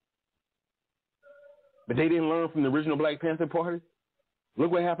 But they didn't learn from the original Black Panther Party.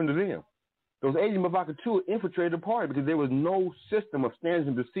 Look what happened to them. Those agents of Vakatu infiltrated the party because there was no system of standards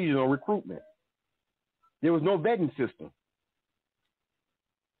and procedures on recruitment. There was no vetting system.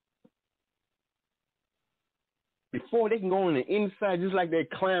 Before they can go on the inside, just like that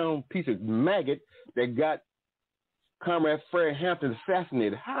clown piece of maggot that got Comrade Fred Hampton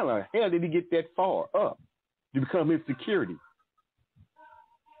assassinated. How the hell did he get that far up to become his security?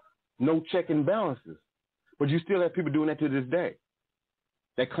 No check and balances. But you still have people doing that to this day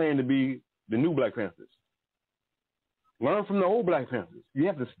that claim to be the new Black Panthers. Learn from the old Black Panthers. You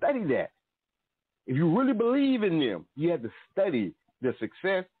have to study that. If you really believe in them, you have to study their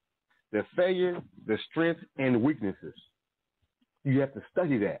success, their failure, their strengths, and weaknesses. You have to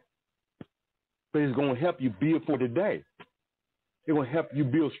study that. But it's going to help you build for today. It will help you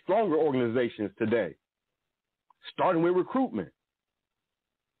build stronger organizations today, starting with recruitment.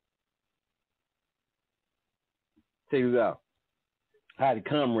 Check this out. I had a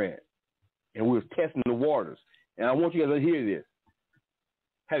comrade, and we was testing the waters. And I want you guys to hear this.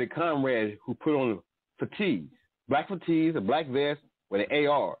 I had a comrade who put on fatigues, black fatigues, a black vest with an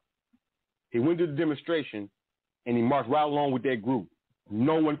AR. He went to the demonstration, and he marched right along with that group.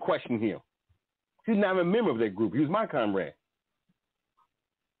 No one questioned him. He's not even a member of that group. He was my comrade.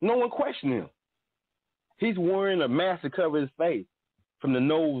 No one questioned him. He's wearing a mask to cover his face from the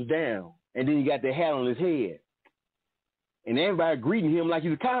nose down, and then he got the hat on his head. And everybody greeting him like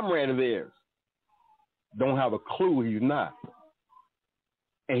he's a comrade of theirs. don't have a clue he's not.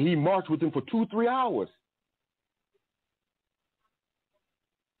 And he marched with them for 2-3 hours.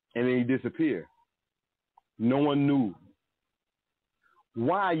 And then he disappeared. No one knew.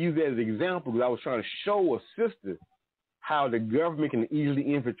 Why I use that as an example? Because I was trying to show a sister how the government can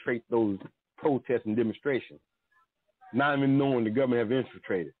easily infiltrate those protests and demonstrations, not even knowing the government have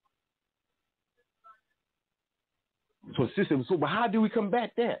infiltrated. So, sister, but how do we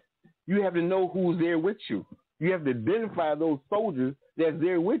combat that? You have to know who's there with you. You have to identify those soldiers that's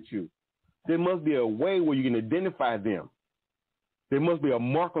there with you. There must be a way where you can identify them. There must be a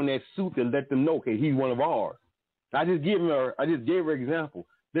mark on that suit that let them know, okay, he's one of ours. I just gave her an example.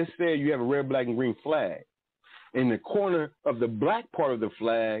 Let's say you have a red, black, and green flag. In the corner of the black part of the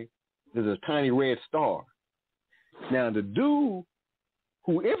flag, there's a tiny red star. Now, the dude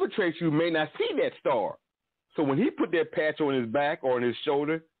who infiltrates you may not see that star. So when he put that patch on his back or on his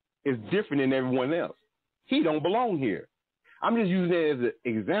shoulder, it's different than everyone else. He don't belong here. I'm just using that as an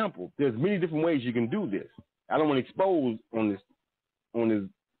example. There's many different ways you can do this. I don't want to expose on this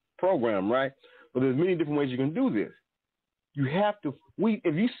program, right? But there's many different ways you can do this. You have to,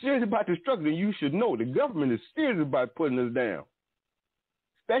 if you're serious about the struggle, then you should know the government is serious about putting us down.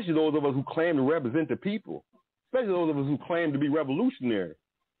 Especially those of us who claim to represent the people. Especially those of us who claim to be revolutionary.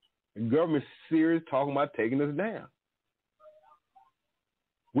 The government's serious talking about taking us down.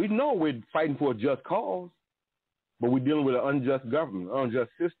 We know we're fighting for a just cause, but we're dealing with an unjust government, an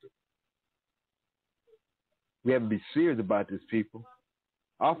unjust system. We have to be serious about this, people.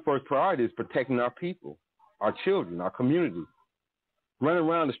 Our first priority is protecting our people, our children, our community. Running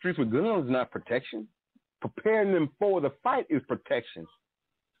around the streets with guns is not protection. Preparing them for the fight is protection.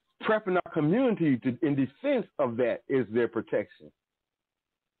 Prepping our community in defense of that is their protection.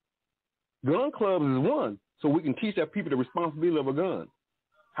 Gun clubs is one, so we can teach our people the responsibility of a gun,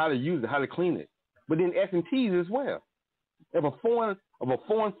 how to use it, how to clean it. But then S&Ts as well. If a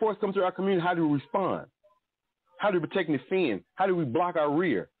foreign force comes to our community, how do we respond? How do we protect and defend? How do we block our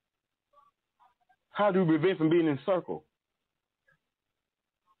rear? How do we prevent from being encircled?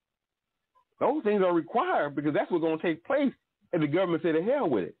 Those things are required because that's what's going to take place if the government say to hell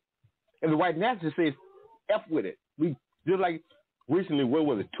with it. If the white nationalist says F with it. We just like recently,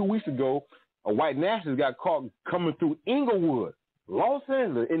 2 weeks ago, a white nationalist got caught coming through Inglewood, Los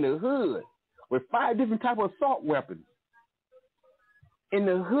Angeles, in the hood, with 5 different types of assault weapons. In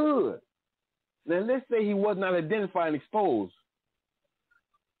the hood. Now, let's say he was not identified and exposed.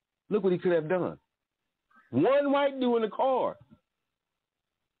 Look what he could have done. One white dude in the car.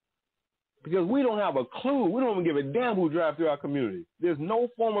 Because we don't have a clue. We don't even give a damn who drives through our community. There's no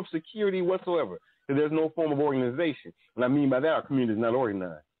form of security whatsoever. There's no form of organization. What I mean by that, our community is not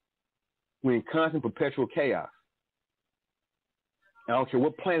organized. We're in constant perpetual chaos. I don't care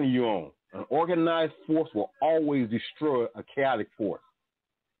what planet you're on. An organized force will always destroy a chaotic force.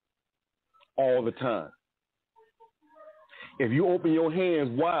 All the time. If you open your hands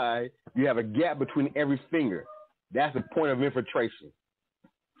wide, you have a gap between every finger. That's a point of infiltration.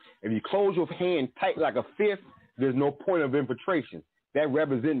 If you close your hand tight like a fist, there's no point of infiltration. That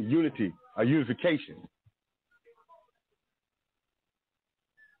represents unity, a unification.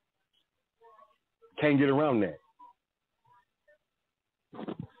 Can't get around that.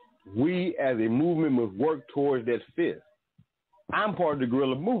 We as a movement must work towards that fist. I'm part of the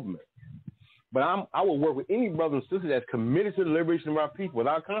guerrilla movement. But I will work with any brother and sister that's committed to the liberation of our people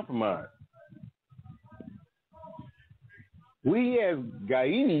without compromise. We as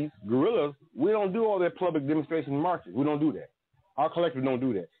Gainis, guerrillas, we don't do all that public demonstration marches. We don't do that. Our collective don't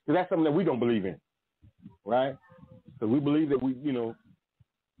do that. Because that's something that we don't believe in, right? Because we believe that we,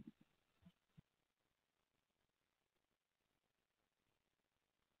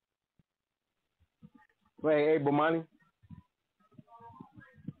 Hey, Bomani.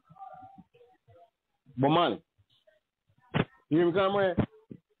 Bomani. You hear me, comrade?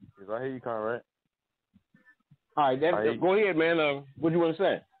 Yes, I hear you, comrade. All right, go ahead, man. What do you want to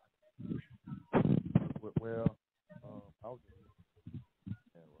say? Well, I was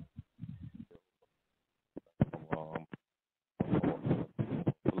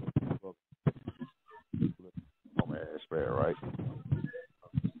spare, right?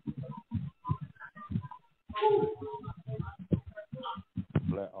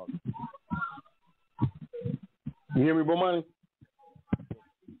 You hear me, Bomani?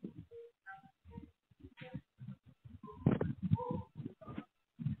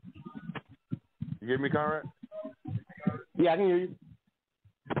 You hear me, Conrad? Yeah, I can hear you.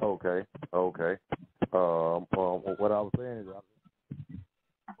 Okay. What I was saying is,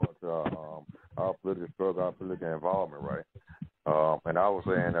 our political struggle, our political involvement, right? And I was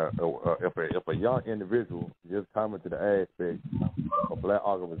saying, if a young individual just coming to the aspect of Black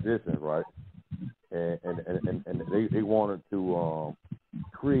Arc of Resistance, right, and they wanted to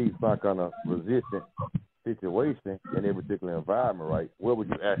create some kind of resistant situation in their particular environment, right? What would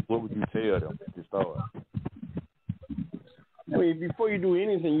you tell them to start? I mean, before you do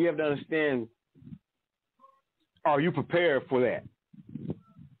anything, you have to understand: are you prepared for that?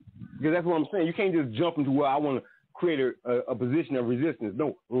 Because that's what I'm saying. You can't just jump into where I want to create a position of resistance.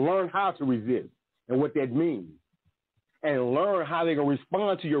 No, learn how to resist and what that means, and learn how they're gonna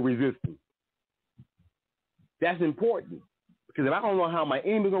respond to your resistance. That's important, because if I don't know how my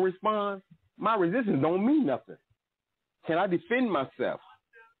enemy gonna respond, my resistance don't mean nothing. Can I defend myself?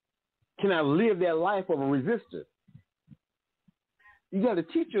 Can I live that life of a resistor? You got to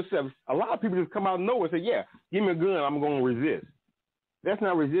teach yourself. A lot of people just come out of nowhere and say, "Yeah, give me a gun, I'm going to resist." That's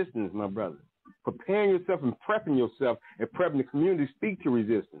not resistance, my brother. Preparing yourself and prepping the community to speak to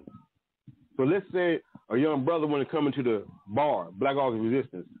resistance. So let's say a young brother want to come into the bar, Black Arts of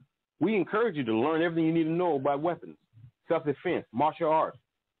Resistance. We encourage you to learn everything you need to know about weapons, self-defense, martial arts,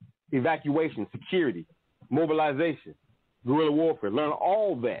 evacuation, security, mobilization, guerrilla warfare. Learn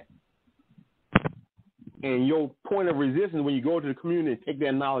all that. And your point of resistance when you go to the community and take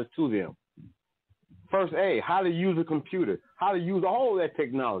that knowledge to them. First aid, how to use a computer, how to use all that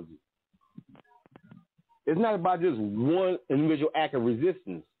technology. It's not about just one individual act of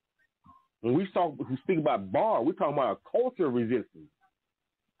resistance. When we speak about bar, we're talking about a culture of resistance.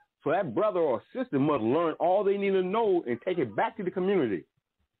 So that brother or sister must learn all they need to know and take it back to the community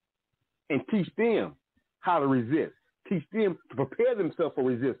and teach them how to resist. Teach them to prepare themselves for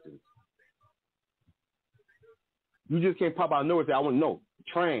resistance. You just can't pop out of nowhere and say, "I want to know."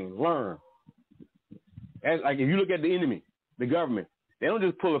 Train, learn. As, like if you look at the enemy, the government, they don't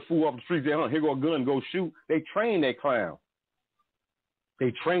just pull a fool off the street and say, "Oh, here go a gun, go shoot." They train that clown.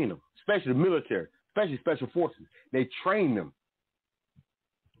 They train them, especially the military, especially special forces. They train them.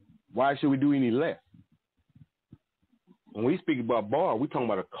 Why should we do any less? When we speak about bar, we're talking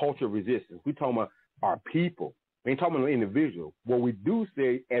about a culture of resistance. We're talking about our people. We ain't talking about an individual. What we do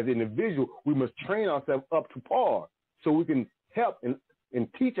say, as an individual, we must train ourselves up to par so we can help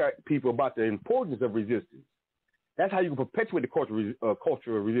and teach our people about the importance of resistance. That's how you can perpetuate the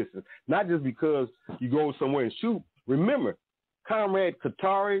culture of resistance, not just because you go somewhere and shoot. Remember, Comrade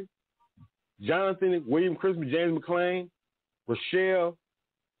Katari, Jonathan, William Christmas, James McClain, Rochelle,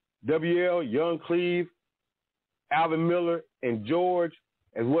 W.L., Young Cleve, Alvin Miller, and George,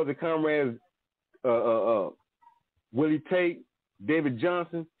 as well as the comrades Willie Tate, David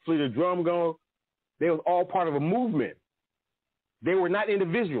Johnson, Fleeta Drumgold. They was all part of a movement. They were not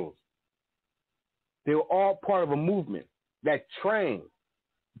individuals. They were all part of a movement that trained,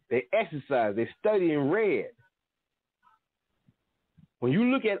 they exercised, they studied and read. When you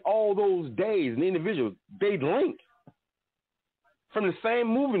look at all those days and individuals, they linked from the same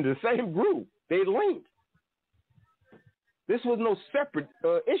movement, the same group. They linked. This was no separate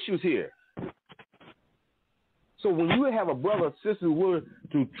issues here. So when you have a brother or sister who willing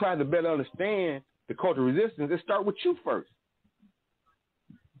to try to better understand the culture of resistance, it starts with you first.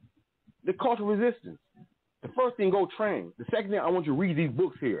 The culture of resistance. The first thing, go train. The second thing, I want you to read these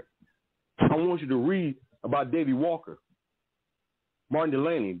books here. I want you to read about Davy Walker, Martin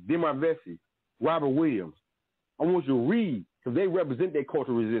Delaney, Demar Vesey, Robert Williams. I want you to read, because they represent their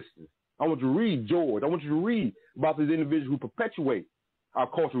culture of resistance. I want you to read George. I want you to read about these individuals who perpetuate our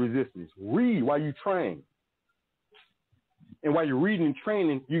culture of resistance. Read while you train. And while you're reading and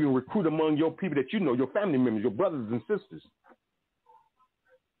training, you can recruit among your people that you know, your family members, your brothers and sisters.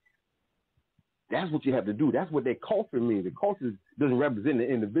 That's what you have to do. That's what their culture means. The culture doesn't represent the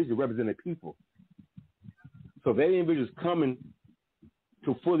individual, it represents the people. So if that individual is coming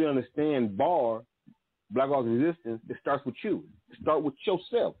to fully understand BAR, Black Arts Resistance, it starts with you. Start with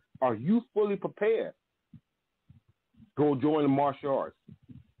yourself. Are you fully prepared? Go join the martial arts.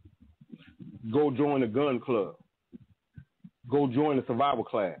 Go join the gun club. Go join the survival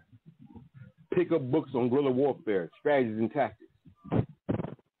class. Pick up books on guerrilla warfare, strategies and tactics.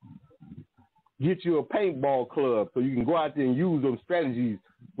 Get you a paintball club so you can go out there and use those strategies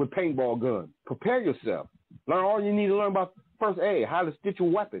with paintball guns. Prepare yourself. Learn all you need to learn about first aid, how to stitch a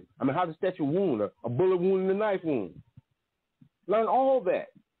weapon. How to stitch a wound, a bullet wound and a knife wound. Learn all that.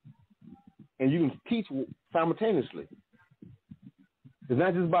 And you can teach simultaneously. It's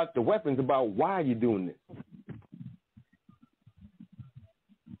not just about the weapons, it's about why you're doing this.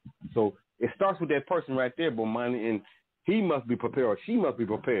 So it starts with that person right there, Bomani, and he must be prepared or she must be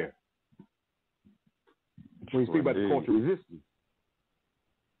prepared. When you speak about the culture of resistance.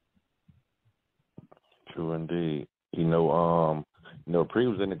 True indeed.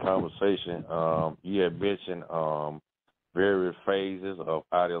 Previous in the conversation, you had mentioned various phases of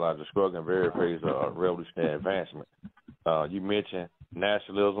ideological struggle and various phases of revolutionary advancement. You mentioned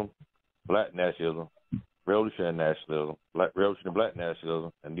nationalism, black nationalism, revolutionary nationalism, revolutionary black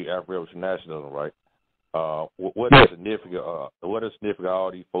nationalism, and the Afro-revolutionary nationalism, right? What is significant? What is significant of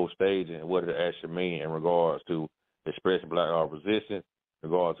all these four stages, and what does it actually mean in regards to expressing black art resistance, in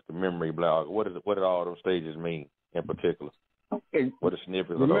regards to commemorating black art? What do all those stages mean in particular? What is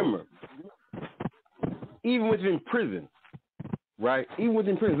significant? Remember, even within prison, right? Even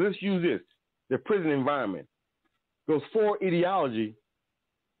within prison, let's use this: the prison environment. Those four ideology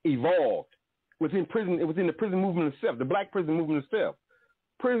evolved within prison, within the prison movement itself, the black prison movement itself.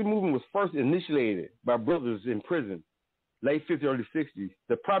 Prison movement was first initiated by brothers in prison, late 50s, early 60s.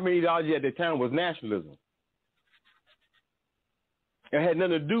 The primary ideology at the time was nationalism. It had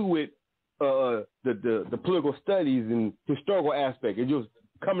nothing to do with the political studies and historical aspect. It was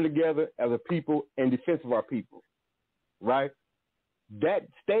coming together as a people in defense of our people, right? That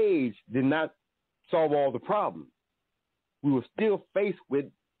stage did not solve all the problems. We were still faced with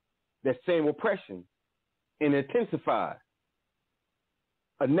that same oppression and intensified.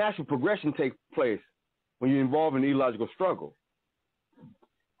 A natural progression takes place when you're involved in ideological struggle.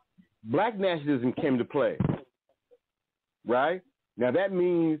 Black nationalism came to play, right? Now that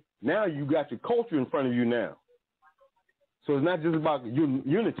means now you got your culture in front of you now. So it's not just about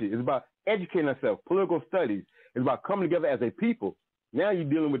unity. It's about educating ourselves, political studies. It's about coming together as a people. Now you're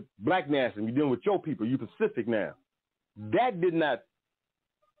dealing with black nationalism. You're dealing with your people. You're Pacific now. That did not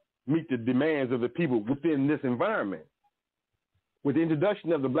meet the demands of the people within this environment. With the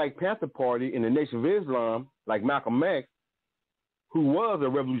introduction of the Black Panther Party and the Nation of Islam, like Malcolm X, who was a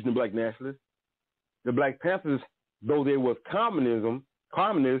revolutionary black nationalist, the Black Panthers, though they was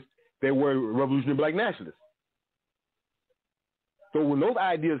communists, they were revolutionary black nationalists. So when those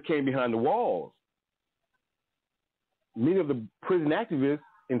ideas came behind the walls, many of the prison activists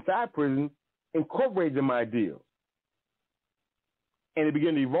inside prison incorporated them ideals. And it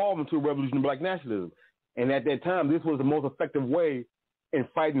began to evolve into revolutionary black nationalism. And at that time, this was the most effective way in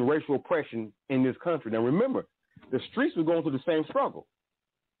fighting racial oppression in this country. Now remember, the streets were going through the same struggle.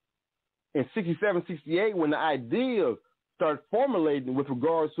 In 67, 68, when the ideas started formulating with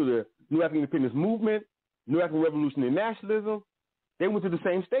regards to the New African Independence Movement, New African Revolutionary Nationalism, they went through the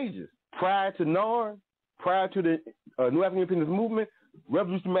same stages. Prior to NAR, prior to the New African Independence Movement,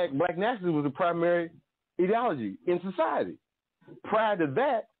 revolutionary black nationalism was the primary ideology in society. Prior to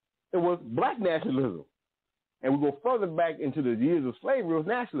that, it was black nationalism. And we go further back into the years of slavery, it was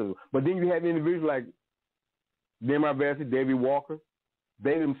nationalism. But then you have individuals like Demar Vesey, Davy Walker.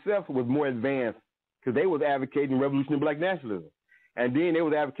 They themselves was more advanced because they was advocating revolutionary black nationalism. And then they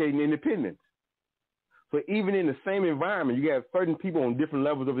was advocating independence. So even in the same environment, you have certain people on different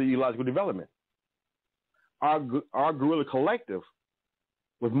levels of ideological development. Our guerrilla collective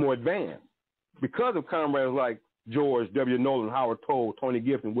was more advanced because of comrades like George W. Nolan, Howard Toll, Tony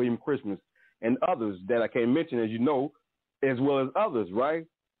Gibson, William Christmas, and others that I can't mention, as you know, as well as others, right?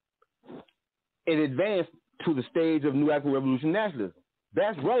 It advanced to the stage of New African Revolution nationalism.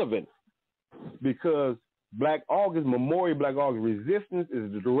 That's relevant because Black August, Memorial Black August resistance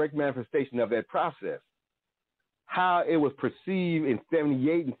is the direct manifestation of that process. How it was perceived in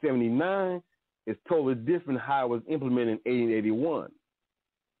 78 and 79 is totally different how it was implemented in 80 and 81.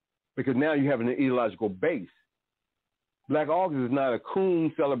 Because now you have an ideological base. Black August is not a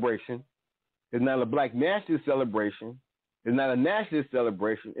coon celebration. It's not a black nationalist celebration. It's not a nationalist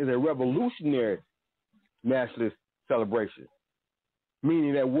celebration. It's a revolutionary nationalist celebration,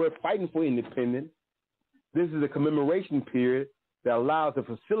 meaning that we're fighting for independence. This is a commemoration period that allows to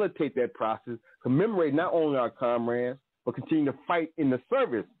facilitate that process, commemorate not only our comrades, but continue to fight in the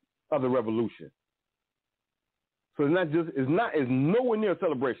service of the revolution. So it's nowhere near a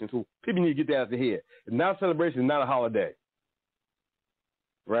celebration. So people need to get that out of their head. It's not a celebration, it's not a holiday.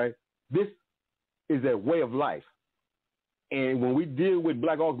 Right? This is a way of life. And when we deal with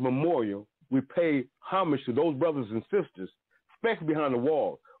Black August Memorial, we pay homage to those brothers and sisters, especially behind the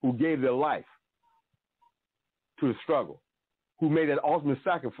walls, who gave their life to the struggle, who made that ultimate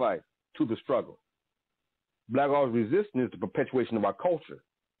sacrifice to the struggle. Black August resistance is the perpetuation of our culture.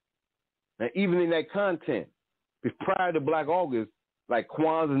 Now, even in that content, because prior to Black August, like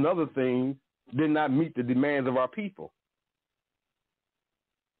Kwanzaa and other things, did not meet the demands of our people.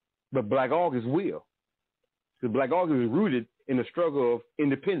 But Black August will. Because Black August is rooted in the struggle of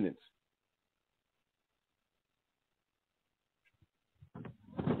independence.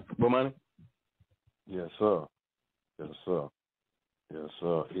 Bomani? Yes, sir. Yes, sir. Yes,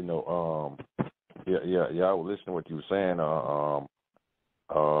 sir. Yeah. I was listening to what you were saying. I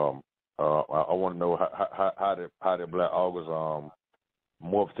want to know how did Black August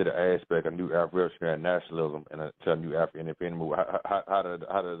morph to the aspect of new Afro-American nationalism and to a new African independent movement. How did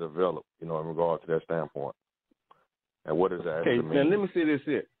it develop? In regard to that standpoint, and what does that actually mean? Now let me say this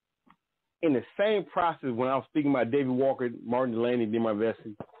here. In the same process, when I was speaking about David Walker, Martin Delany, Demar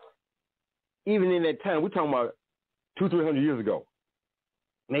Vesey, even in that time, we're talking about 200-300 years ago,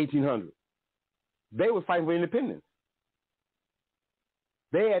 in 1800, they were fighting for independence.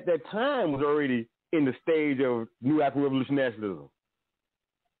 They, at that time, was already in the stage of New African Revolution nationalism.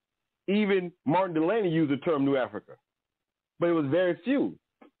 Even Martin Delany used the term New Africa, but it was very few.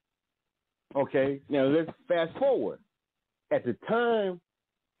 Okay, now let's fast forward. At the time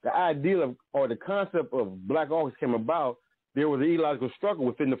the idea of, or the concept of Black August came about, there was an ideological struggle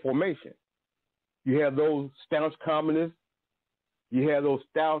within the formation. You have those staunch communists, you have those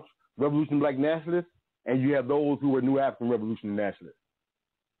staunch Revolution Black nationalists, and you have those who were New African Revolution nationalists.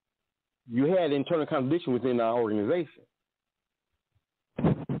 You had internal contradiction within our organization.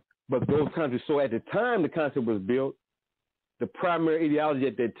 But those countries, so at the time the concept was built, the primary ideology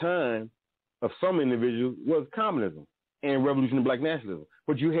at that time of some individuals was communism and Revolutionary Black nationalism.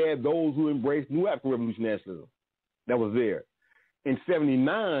 But you had those who embraced New African Revolution nationalism that was there. In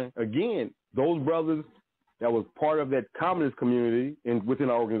 79, again, those brothers that was part of that communist community and within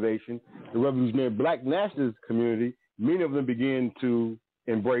our organization, the Revolutionary Black nationalist community, many of them began to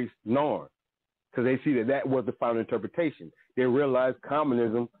embrace NARN because they see that that was the final interpretation. They realized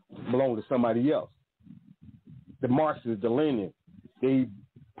communism belonged to somebody else. The Marxists, the Leninists, they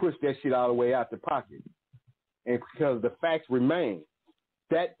pushed that shit all the way out the pocket. And because the facts remain,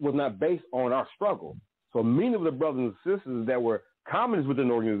 that was not based on our struggle. So many of the brothers and sisters that were communists within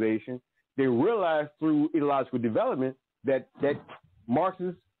the organization, they realized through ideological development that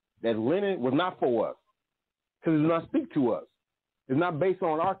Marxist, that Lenin was not for us because it does not speak to us. It's not based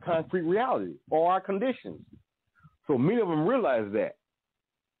on our concrete reality or our conditions. So many of them realized that.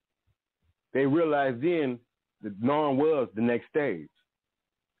 They realized then that NARN was the next stage.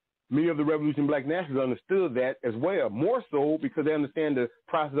 Many of the Revolution Black nationalists understood that as well, more so because they understand the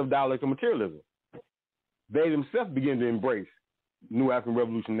process of dialectical materialism. They themselves began to embrace New African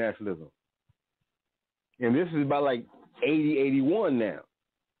Revolution nationalism. And this is about like 80, 81 now.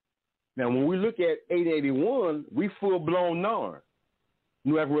 Now, when we look at 80, 81, we full-blown NARN,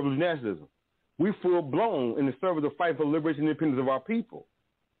 New African Revolution nationalism. We full-blown in the service of fight for the liberation and independence of our people.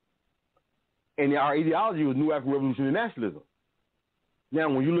 And our ideology was New African Revolutionary nationalism. Now,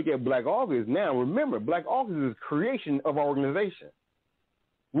 when you look at Black August, now remember, Black August is a creation of our organization.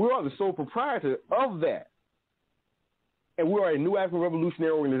 We are the sole proprietor of that. And we are a New African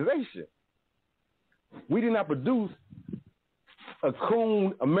Revolutionary organization. We did not produce a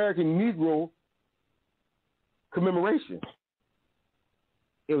coon American Negro commemoration.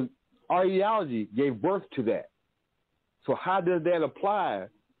 It was, our ideology gave birth to that. So how does that apply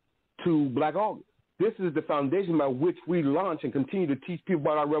to Black August? This is the foundation by which we launch and continue to teach people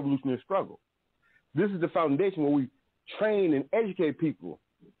about our revolutionary struggle. This is the foundation where we train and educate people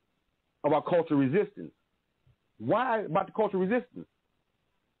about cultural resistance. Why about the cultural resistance?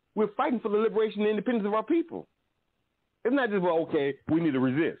 We're fighting for the liberation and independence of our people. It's not just, well, okay, we need to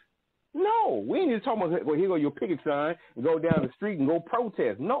resist. No, we ain't just talking about, well, here go your picket sign and go down the street and go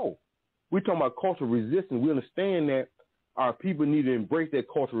protest. No, we're talking about cultural resistance. We understand that our people need to embrace that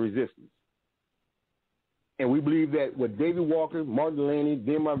cultural resistance. And we believe that what David Walker, Martin Delany,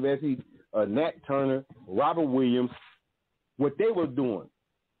 Demar Vesey, Nat Turner, Robert Williams, what they were doing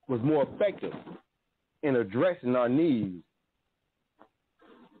was more effective in addressing our needs.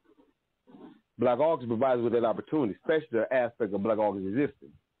 Black August provides us with that opportunity, especially the aspect of Black August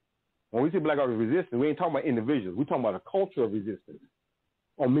resistance. When we say Black August resistance, we ain't talking about individuals. We're talking about a culture of resistance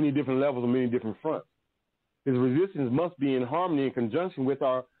on many different levels, on many different fronts. This resistance must be in harmony, in conjunction with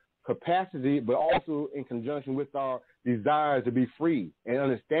our capacity, but also in conjunction with our desire to be free, and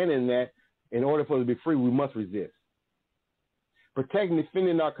understanding that in order for us to be free, we must resist. Protecting and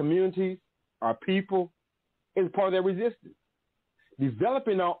defending our communities, our people, is part of that resistance.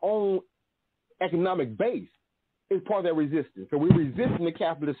 Developing our own economic base is part of that resistance. So we're resisting the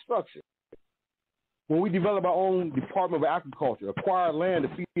capitalist structure. When we develop our own Department of Agriculture, acquire land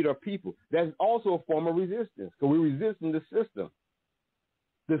to feed our people, that's also a form of resistance. So we're resisting the system.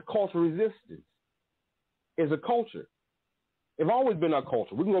 This cultural resistance is a culture. It's always been our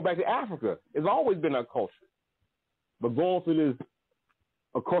culture. We can go back to Africa. It's always been our culture. But going through this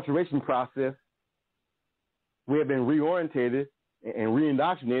acculturation process, we have been reorientated and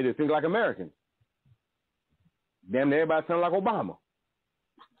re-indoctrinated to think like Americans. Damn, everybody sounds like Obama.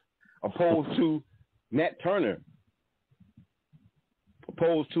 Opposed to Nat Turner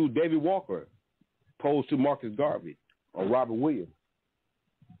opposed to David Walker, opposed to Marcus Garvey or Robert Williams.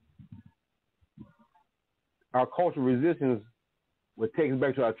 Our cultural resistance would take us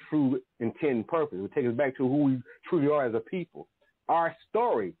back to our true intent and purpose. It would take us back to who we truly are as a people. Our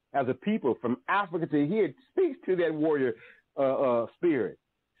story as a people from Africa to here speaks to that warrior spirit,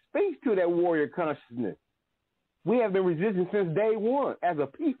 speaks to that warrior consciousness. We have been resisting since day one as a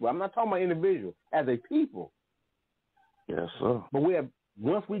people. I'm not talking about individuals, as a people. Yes, sir. But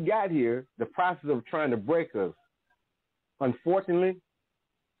once we got here, the process of trying to break us, unfortunately,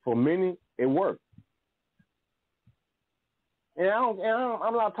 for many, it worked. And I'm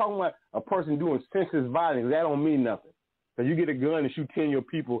not talking about a person doing senseless violence. That don't mean nothing. Because you get a gun and shoot 10 of your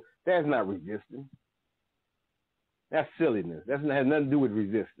people, that's not resistance. That's silliness. That has nothing to do with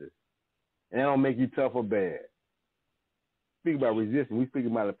resistance. And that don't make you tough or bad. Speak about resistance. We speak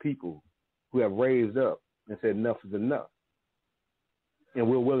about the people who have raised up and said enough is enough. And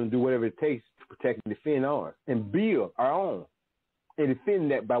we're willing to do whatever it takes to protect and defend ours and build our own and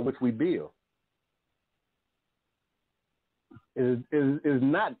defend that by which we build. Is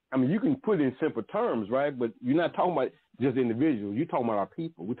not, I mean, you can put it in simple terms, right? But you're not talking about just individuals. You're talking about our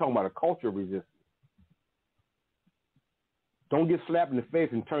people. We're talking about a culture of resistance. Don't get slapped in the face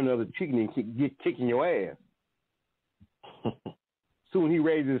and turn the other cheek and get kicking your ass. Soon he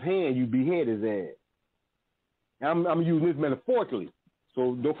raises his hand, you behead his ass. I'm using this metaphorically.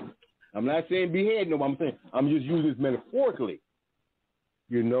 So I'm not saying behead nobody. I'm just using this metaphorically.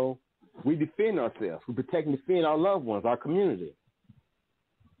 You know, we defend ourselves. We protect and defend our loved ones, our community.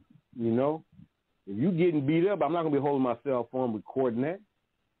 You know, if you getting beat up, I'm not gonna be holding my cell phone recording that.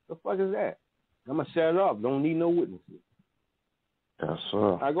 The fuck is that? I'm gonna shut it up. Don't need no witnesses. Yes,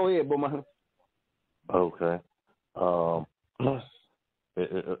 sir. I go ahead, but my. Okay.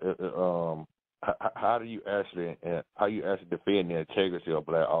 How do you actually defend the integrity of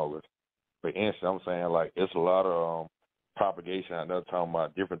Black August? For instance, I'm saying like it's a lot of propagation out there talking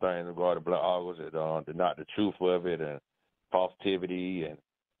about different things regarding Black August, and not the truth of it, and positivity and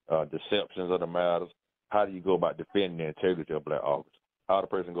deceptions of the matters. How do you go about defending the integrity of Black August? How the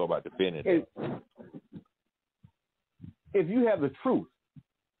person go about defending it? If you have the truth,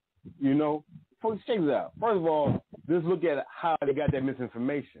 you know, check this out. First of all, let's look at how they got that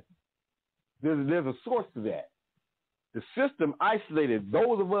misinformation. There's a source to that. The system isolated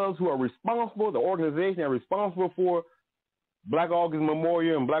those of us who are responsible, the organization that are responsible for Black August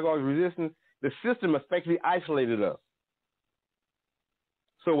Memorial and Black August Resistance. The system effectively isolated us.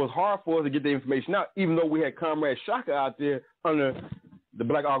 So it was hard for us to get the information out, even though we had Comrade Shakur out there under the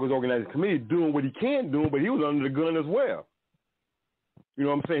Black August Organizing Committee doing what he can do, but he was under the gun as well. You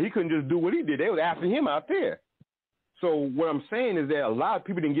know what I'm saying? He couldn't just do what he did. They was after him out there. So what I'm saying is that a lot of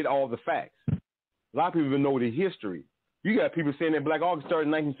people didn't get all the facts. A lot of people didn't know the history. You got people saying that Black August started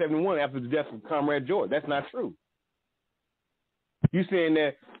in 1971 after the death of Comrade George. That's not true. You saying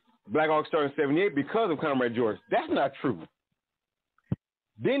that Black August started in 78 because of Comrade George. That's not true.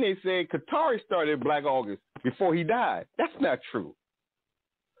 Then they said Qatari started Black August before he died. That's not true.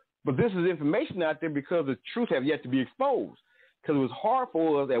 But this is information out there because the truth have yet to be exposed. Because it was hard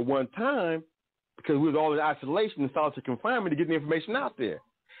for us at one time because we was all in isolation and solitary confinement to get the information out there.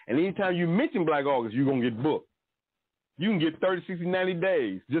 And anytime you mention Black August, you're going to get booked. You can get 30, 60, 90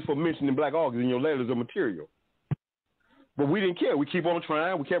 days just for mentioning Black August in your letters or material. But we didn't care. We keep on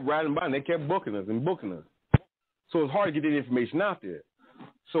trying. We kept riding by, and they kept booking us and booking us. So it's hard to get that information out there.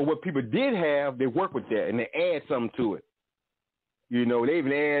 So what people did have, they work with that, and they add something to it. You know, they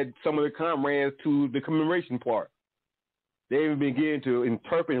even add some of the comrades to the commemoration part. They even begin to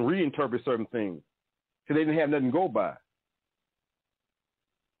interpret and reinterpret certain things because they didn't have nothing to go by.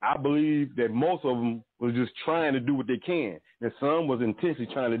 I believe that most of them was just trying to do what they can, and some was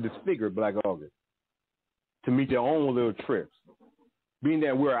intentionally trying to disfigure Black August to meet their own little trips. Being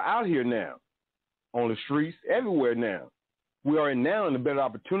that we're out here now, on the streets, everywhere now, we are now in a better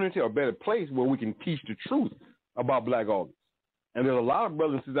opportunity or a better place where we can teach the truth about Black August. And there's a lot of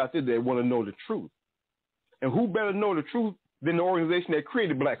brothers and sisters out there that want to know the truth. And who better know the truth than the organization that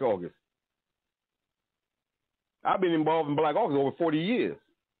created Black August? I've been involved in Black August over 40 years.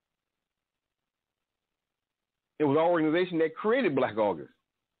 It was our organization that created Black August.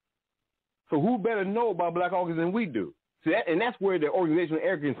 So who better know about Black August than we do? See that, and that's where the organizational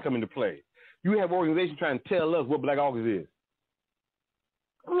arrogance come into play. You have organizations trying to tell us what Black August is.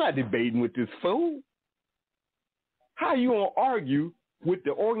 I'm not debating with this fool. How you going to argue with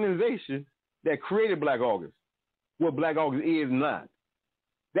the organization that created Black August what Black August is not?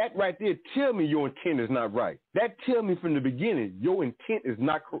 That right there tell me your intent is not right. That tell me from the beginning your intent is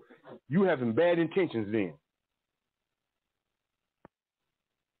not correct. you have some bad intentions then.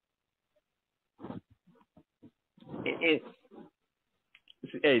 And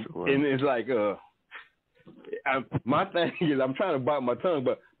it's like, my thing is, I'm trying to bite my tongue,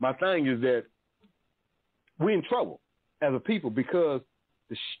 but my thing is that we're in trouble as a people because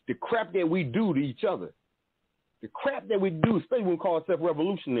the crap that we do to each other, the crap that we do, especially when we call ourselves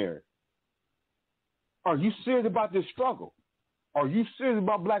revolutionary. Are you serious about this struggle? Are you serious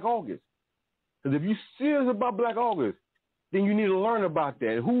about Black August? Because if you're serious about Black August, then you need to learn about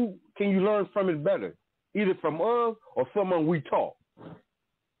that. Who can you learn from it better? Either from us or someone we taught.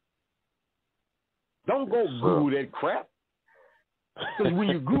 Don't go Google that crap. Because when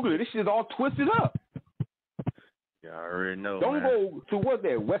you Google it, this shit's all twisted up. Yeah, I already know. Don't go to what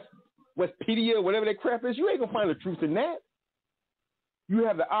that Westpedia, whatever that crap is. You ain't gonna find the truth in that. You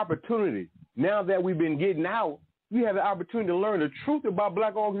have the opportunity now that we've been getting out. You have the opportunity to learn the truth about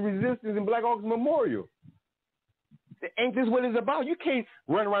Black August Resistance and Black August Memorial. Ain't this what it's about? You can't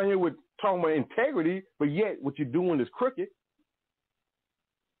run around here with talking about integrity, but yet what you're doing is crooked.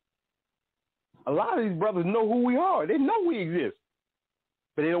 A lot of these brothers know who we are. They know we exist,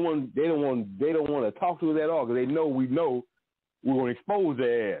 but they don't want to talk to us at all because they know we're going to expose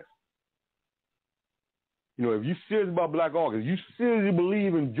their ass. You know, if you're serious about Black August, you seriously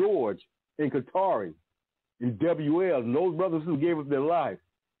believe in George and Qatari and WL and those brothers who gave up their life,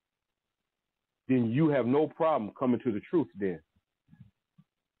 then you have no problem coming to the truth then.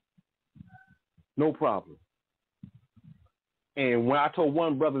 No problem. And when I told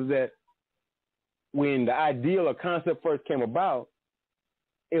one brother that when the ideal or concept first came about,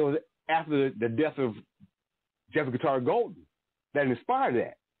 it was after the death of Jeffrey Qatari Golden that inspired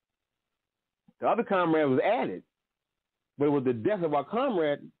that. The other comrade was added, but it was the death of our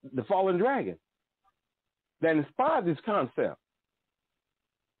comrade, the fallen dragon, that inspired this concept.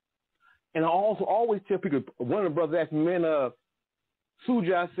 And I also always tell people, one of the brothers asked me, man,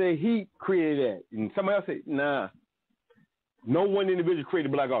 Suja said he created that. And somebody else said, nah, no one individual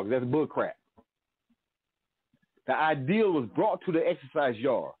created Black August. That's bull crap. The ideal was brought to the exercise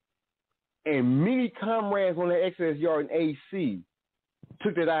yard. And many comrades on the exercise yard in AC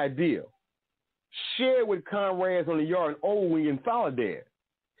took that ideal, shared with comrades on the yard in Old Wing and Soledad,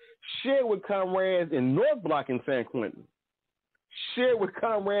 shared with comrades in North Block in San Quentin, shared with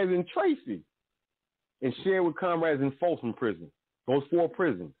comrades in Tracy, and shared with comrades in Folsom Prison, those 4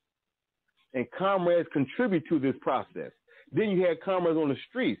 prisons. And comrades contribute to this process. Then you had comrades on the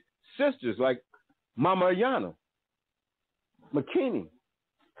streets, sisters like Mama Ayana, McKinney,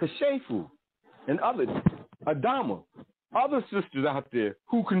 Kashefu, and others, Adama, other sisters out there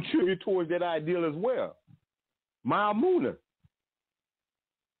who contribute towards that ideal as well. Maamuna.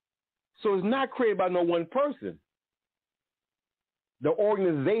 So it's not created by no one person. The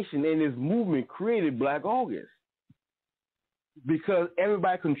organization and this movement created Black August because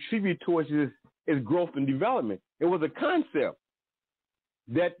everybody contributed towards its growth and development. It was a concept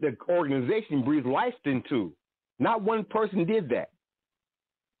that the organization breathed life into. Not one person did that.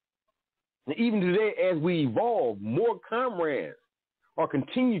 And even today, as we evolve, more comrades are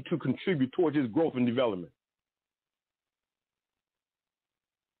continuing to contribute towards its growth and development.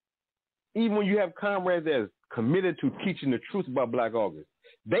 Even when you have comrades that are committed to teaching the truth about Black August,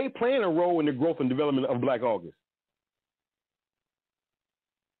 they play a role in the growth and development of Black August.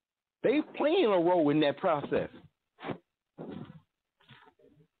 They playing a role in that process.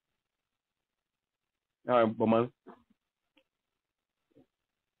 All right, Bomani.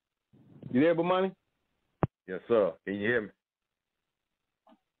 You there, Bomani? Yes, sir. Can you hear me?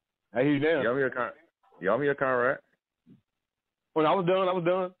 I hear you now. Y'all hear Conrad? Well, I was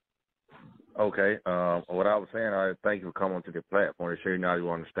done. Okay. What I was saying, I thank you for coming to the platform to share now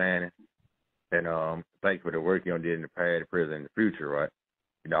your understanding. And thank you for the work you did in the past, the present, and the future, right?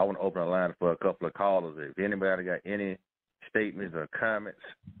 You know, I want to open a line for a couple of callers. If anybody got any statements or comments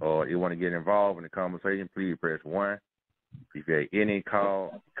or you want to get involved in the conversation, please press 1. If you have any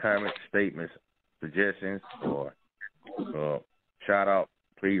comments, statements, suggestions, or shout out,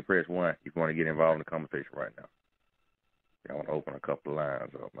 please press 1 if you want to get involved in the conversation right now. I want to open a couple of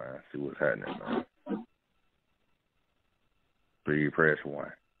lines up, man. See what's happening, man. Please press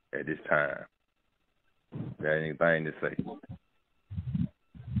 1 at this time. Got anything to say?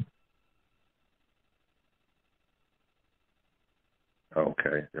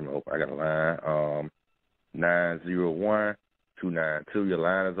 Okay, let me open. I got a line. 901-292. Your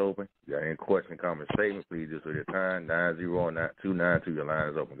line is open. You got any question, comment, statement? Please just at your time. 901-292. Your line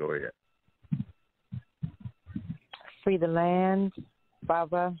is open. Go ahead. Free the land,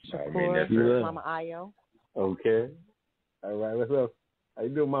 Baba Shakur, Mama Ayo. Okay. All right, what's up? How you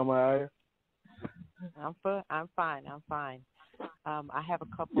doing, Mama Aya? I'm fine. I have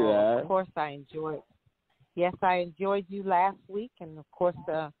a couple. Yeah. Of course, I enjoyed you last week, and of course,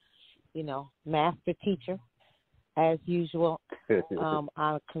 master teacher as usual.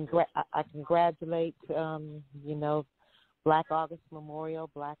 I congratulate Black August Memorial,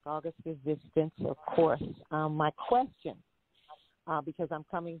 Black August Resistance, of course. My question, because I'm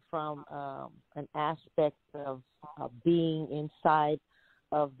coming from an aspect of being inside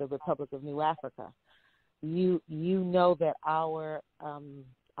of the Republic of New Africa, you know that our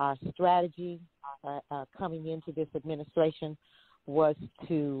strategy coming into this administration was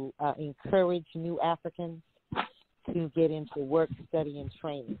to encourage new Africans to get into work, study, and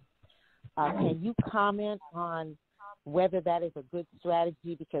training. Can you comment on whether that is a good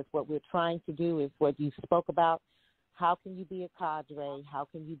strategy? Because what we're trying to do is what you spoke about. How can you be a cadre? How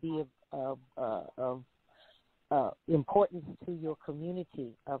can you be of importance to your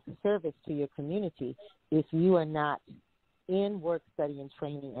community, of service to your community, if you are not in work, study, and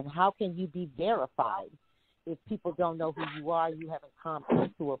training? And how can you be verified if people don't know who you are? You haven't come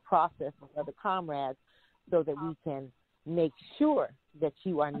through a process with other comrades so that we can make sure that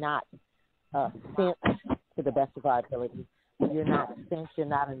you are not sent to the best of our ability. You're not sent.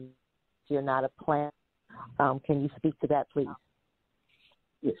 You're not a plant. Can you speak to that, please?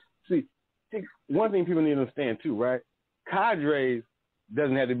 Yes. See, one thing people need to understand too, right? Cadres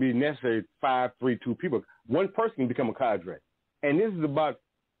doesn't have to be necessarily 5, 3, 2 people. One person can become a cadre, and this is about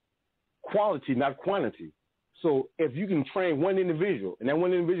quality, not quantity. So if you can train one individual, and that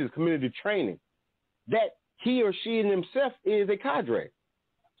one individual is committed to training, that he or she in himself is a cadre.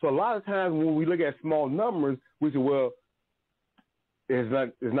 So a lot of times when we look at small numbers, we say, well,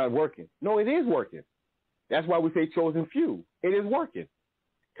 it's not working. No, it is working. That's why we say chosen few. It is working.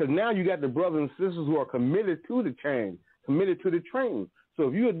 Because now you got the brothers and sisters who are committed to the training, committed to the training. So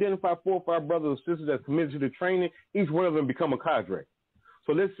if you identify 4 or 5 brothers and sisters that's committed to the training, each one of them become a cadre.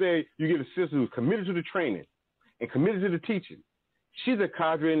 So let's say you get a sister who's committed to the training and committed to the teaching. She's a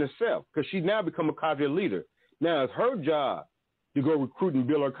cadre in herself because she's now become a cadre leader. Now it's her job to go recruit and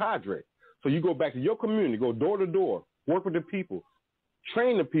build her cadre. So you go back to your community, go door to door, work with the people,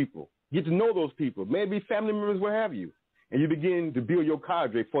 train the people, get to know those people, maybe family members, what have you, and you begin to build your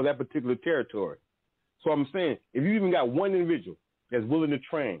cadre for that particular territory. So I'm saying, if you even got one individual that's willing to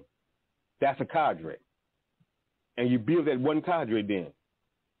train, that's a cadre. And you build that one cadre then.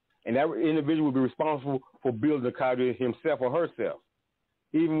 And that individual will be responsible for building the cadre himself or herself.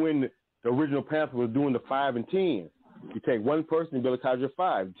 Even when the original Panther was doing the 5 and 10, you take one person and build a cadre of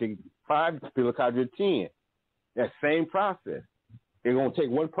 5. You take 5 to build a cadre of 10. That same process. They're going to take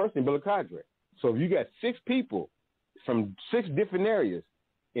one person and build a cadre. So if you got 6 people from 6 different areas,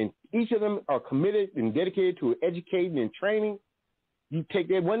 and each of them are committed and dedicated to educating and training, you take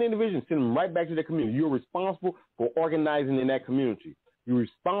that one individual and send them right back to the community. You're responsible for organizing in that community. You're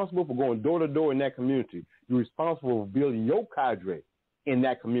responsible for going door to door in that community. You're responsible for building your cadre in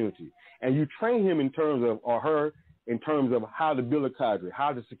that community. And you train him in terms of, or her, in terms of how to build a cadre,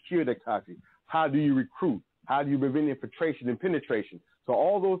 how to secure that cadre, how do you recruit, how do you prevent infiltration and penetration. So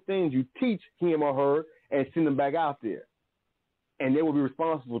all those things you teach him or her and send them back out there. And they will be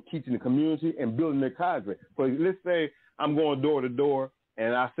responsible for teaching the community and building their cadre. So let's say I'm going door to door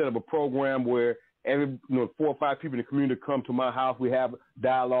and I set up a program where every 4 or 5 people in the community come to my house. We have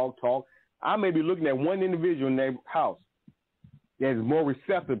dialogue, talk. I may be looking at one individual in their house that is more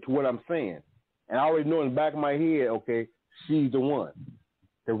receptive to what I'm saying. And I already know in the back of my head, okay, she's the one.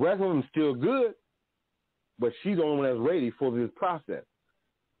 The rest of them still good, but she's the only one that's ready for this process.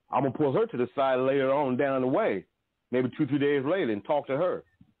 I'm going to pull her to the side later on down the way, maybe 2, 3 days later, and talk to her.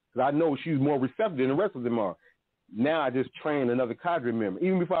 Because I know she's more receptive than the rest of them are. Now I just train another cadre member.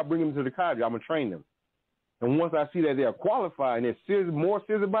 Even before I bring them to the cadre, I'm going to train them. And once I see that they're qualified and they're more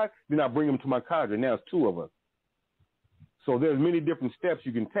serious about it, then I bring them to my cadre. Now it's 2 of us. So there's many different steps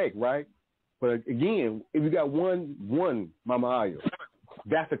you can take, right? But again, if you got one Mama Ayo,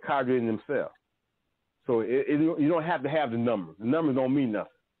 that's a cadre in themselves. So you don't have to have the numbers. The numbers don't mean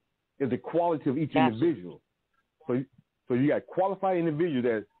nothing. It's the quality of each individual. So you got qualified individuals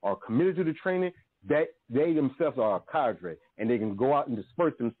that are committed to the training, that they themselves are a cadre, and they can go out and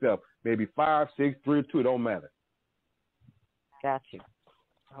disperse themselves, maybe 5, 6, 3, or 2, it don't matter. Got you.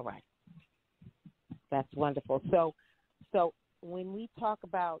 All right. That's wonderful. So when we talk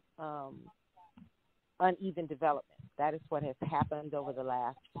about uneven development, that is what has happened over the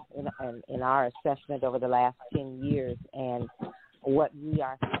last, in our assessment over the last 10 years, and what we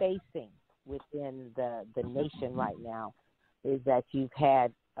are facing within the nation right now is that you've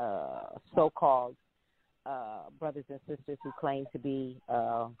had so-called brothers and sisters who claim to be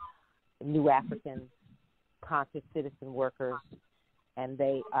new African conscious citizen workers, and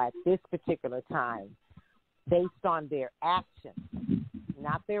they are at this particular time, based on their actions,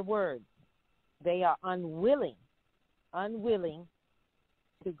 not their words, they are unwilling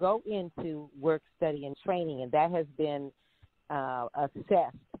to go into work, study, and training, and that has been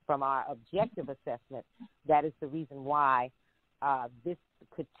assessed from our objective assessment. That is the reason why this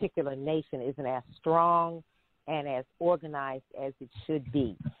particular nation isn't as strong and as organized as it should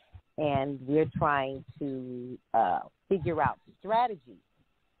be. And we're trying to figure out strategies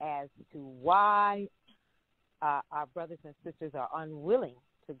as to why our brothers and sisters are unwilling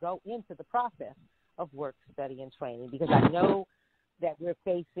to go into the process of work, study, and training, because I know that we're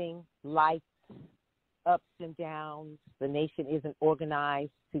facing life ups and downs. The nation isn't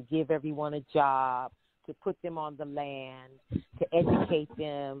organized to give everyone a job, to put them on the land, to educate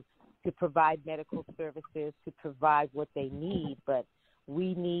them, to provide medical services, to provide what they need. But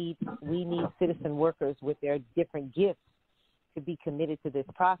we need citizen workers with their different gifts to be committed to this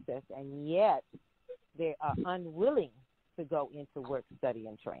process, and yet they are unwilling to go into work, study,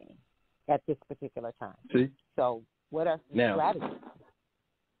 and training at this particular time. See? So what are some strategies?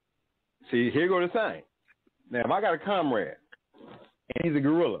 See, here go the thing. Now, if I got a comrade, and he's a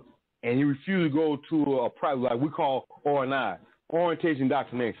guerrilla, and he refuses to go to a private, like we call ONI, orientation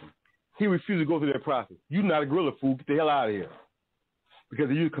indoctrination, he refuses to go through that process. You're not a guerrilla, fool. Get the hell out of here. Because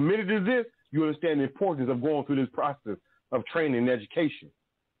if you're committed to this, you understand the importance of going through this process of training and education.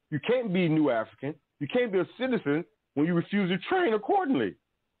 You can't be new African. You can't be a citizen when you refuse to train accordingly.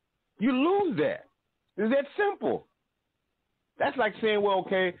 You lose that. It's that simple. That's like saying, well,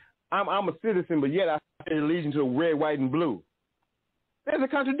 okay, I'm a citizen, but yet I pay allegiance to red, white, and blue. There's a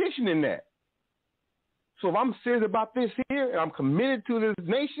contradiction in that. So if I'm serious about this here and I'm committed to this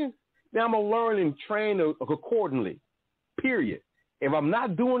nation, then I'm going to learn and train accordingly, period. If I'm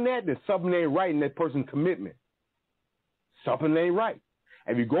not doing that, then something ain't right in that person's commitment. Something ain't right.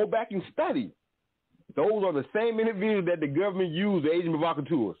 And if you go back and study, those are the same individuals that the government used, the agent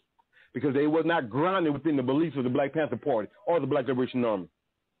provocateurs, because they was not grounded within the beliefs of the Black Panther Party or the Black Liberation Army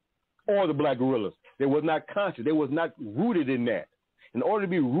or the Black guerrillas. They was not conscious. They was not rooted in that. In order to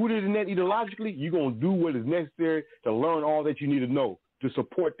be rooted in that ideologically, you're going to do what is necessary to learn all that you need to know to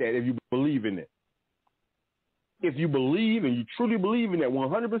support that if you believe in it. If you believe and you truly believe in that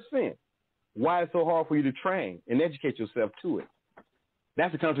 100%, why it's so hard for you to train and educate yourself to it?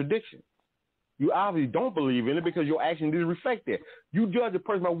 That's a contradiction. You obviously don't believe in it because your actions didn't reflect that. You judge a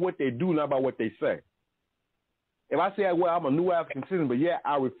person by what they do, not by what they say. If I say, well, I'm a new African citizen, but yet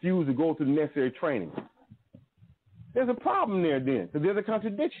I refuse to go through the necessary training, there's a problem there then, because there's a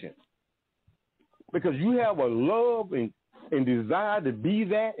contradiction. Because you have a love and desire to be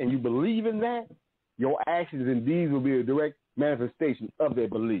that, and you believe in that, your actions and deeds will be a direct manifestation of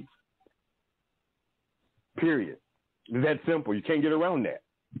that belief. Period. It's that simple. You can't get around that.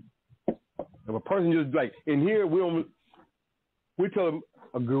 If a person just like, in here, we tell them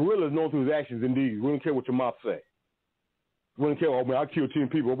a gorilla is known through his actions and deeds. We don't care what your mouth say. We don't care, oh man, I killed 10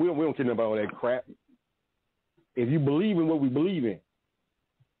 people. We don't care about all that crap. If you believe in what we believe in,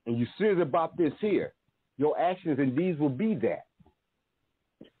 and you're serious about this here, your actions and deeds will be that.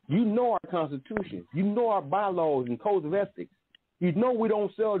 You know our Constitution. You know our bylaws and codes of ethics. You know we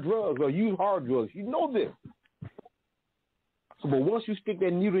don't sell drugs or use hard drugs. You know this. So, but once you stick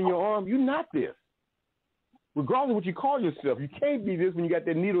that needle in your arm, you're not this. Regardless of what you call yourself, you can't be this when you got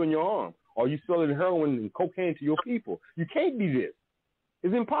that needle in your arm or you selling heroin and cocaine to your people. You can't be this.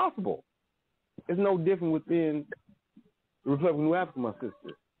 It's impossible. It's no different within the Republic of New Africa, my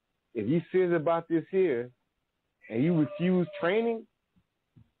sister. If you serious about this here and you refuse training,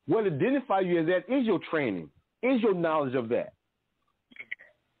 what identifies you as that is your training, is your knowledge of that.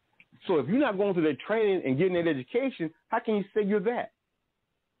 So if you're not going through that training and getting that education, how can you say you're that?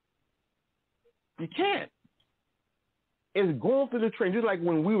 You can't. It's going through the training. Just like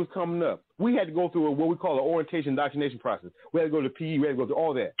when we was coming up, we had to go through what we call an orientation indoctrination process. We had to go to PE, we had to go through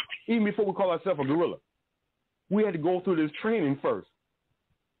all that. Even before we call ourselves a guerrilla, we had to go through this training first.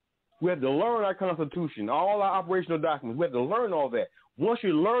 We had to learn our Constitution, all our operational documents. We had to learn all that. Once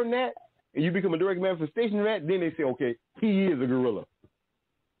you learn that and you become a direct manifestation of that, then they say, okay, he is a guerrilla.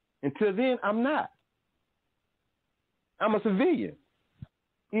 Until then, I'm not. I'm a civilian.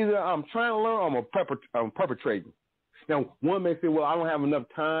 Either I'm trying to learn or I'm perpetrating. Now, one may say, well, I don't have enough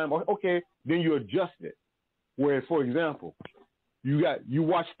time. Okay, then you adjust it. Whereas, for example, you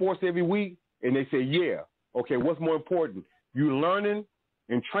watch sports every week, and they say, yeah, okay, what's more important? You learning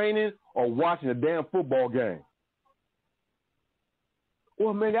and training or watching a damn football game?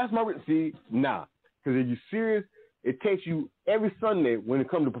 Well, man, that's my – see, nah. Because if you're serious, it takes you every Sunday when it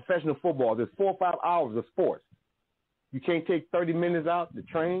comes to professional football, there's 4 or 5 hours of sports. You can't take 30 minutes out to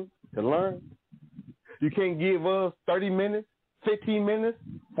train, to learn. You can't give us 30 minutes, 15 minutes,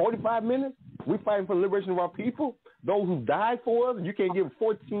 45 minutes. We're fighting for the liberation of our people, those who died for us, and you can't give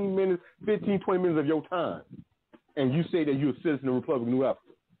 14 minutes, 15, 20 minutes of your time. And you say that you're a citizen of the Republic of New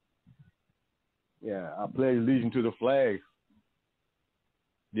Africa. Yeah, I pledge allegiance to the flag.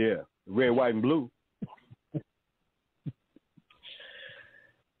 Yeah, red, white, and blue.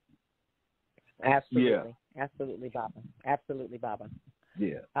 Absolutely. Yeah. Absolutely, Baba. Absolutely, Baba.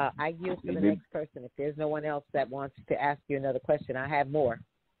 Yeah. I yield to the next person. If there's no one else that wants to ask you another question, I have more.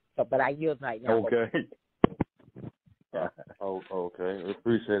 But I yield right now. Okay. Okay. We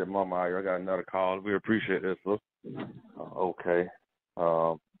appreciate it, Mama. I got another call. We appreciate this, sir. Okay.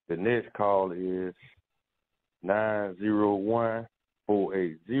 The next call is 901-480.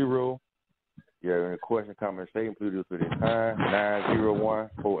 You have any question, comment, statement, please do it at time.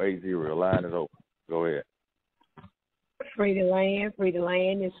 901-480. The line is open. Go ahead. Free the land.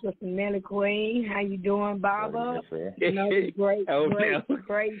 It's Sister Melly Queen. How you doing, Baba? Yes, Another great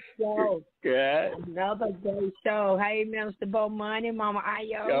show. Good. Another great show. Hey, Minister Bo Money, Mama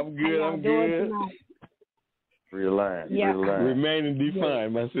Ayo. I'm good. How y'all doing tonight? Free the line. Yeah. Free the line. Remain and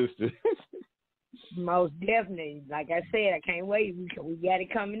define, my sister. Most definitely. Like I said, I can't wait. We got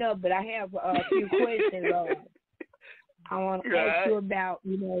it coming up, but I have a few questions. I want to ask you about,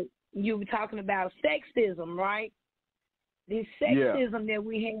 you were talking about sexism, right? This sexism that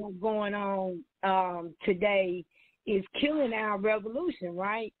we have going on today is killing our revolution,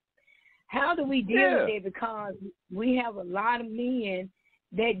 right? How do we deal with it? Because we have a lot of men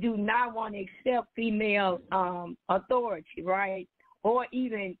that do not want to accept female authority, right? Or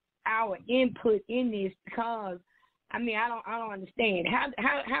even our input in this, because I don't understand how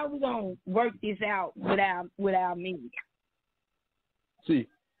are we gonna work this out with our men. See,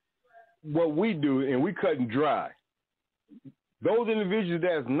 what we do, and we cut and dry. Those individuals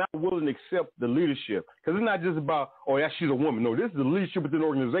that is not willing to accept the leadership, because it's not just about, she's a woman. No, this is the leadership within the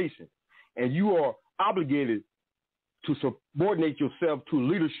organization, and you are obligated to subordinate yourself to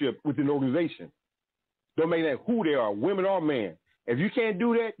leadership within the organization. Don't make that who they are, women or men. If you can't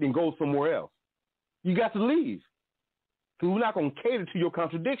do that, then go somewhere else. You got to leave. Because we're not going to cater to your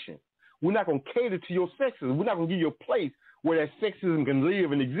contradiction. We're not going to cater to your sexism. We're not going to give you a place where that sexism can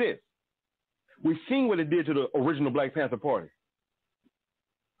live and exist. We've seen what it did to the original Black Panther Party.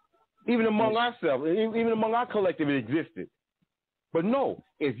 Even among ourselves, even among our collective, it existed. But no,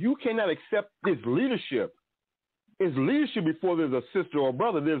 if you cannot accept this leadership, it's leadership before there's a sister or a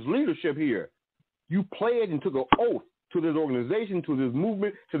brother. There's leadership here. You pledged and took an oath to this organization, to this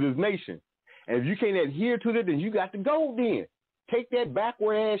movement, to this nation. And if you can't adhere to it, then you got to go then. Take that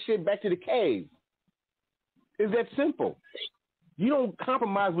backward ass shit back to the cave. It's that simple. You don't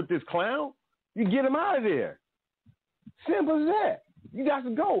compromise with this clown. You get him out of there. Simple as that. You got to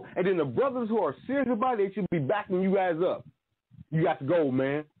go. And then the brothers who are serious about it, they should be backing you guys up. You got to go,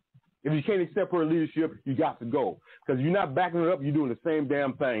 man. If you can't accept her leadership, you got to go. Because if you're not backing it up, you're doing the same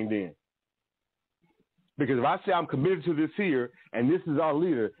damn thing then. Because if I say I'm committed to this here, and this is our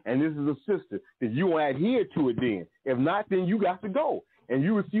leader, and this is a sister, then you won't adhere to it then. If not, then you got to go. And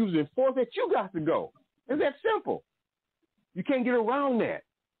you refuse to enforce it, you got to go. It's that simple. You can't get around that.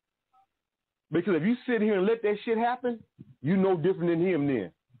 Because if you sit here and let that shit happen, you know different than him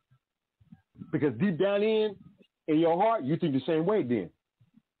then. Because deep down in your heart, you think the same way then.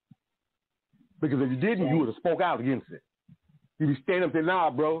 Because if you didn't, you would have spoke out against it. You'd be standing up there, nah,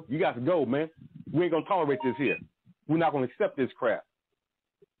 bro, you got to go, man. We ain't going to tolerate this here. We're not going to accept this crap.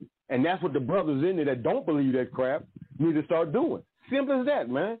 And that's what the brothers in there that don't believe that crap need to start doing. Simple as that,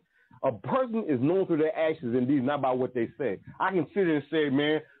 man. A person is known through their actions and deeds, not by what they say. I can sit there and say,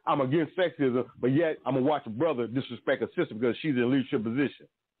 man, I'm against sexism, but yet I'm going to watch a brother disrespect a sister because she's in a leadership position.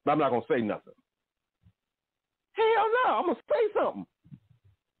 But I'm not going to say nothing. Hell no, I'm going to say something.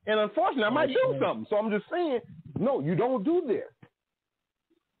 And unfortunately, I might do something. So I'm just saying, no, you don't do that.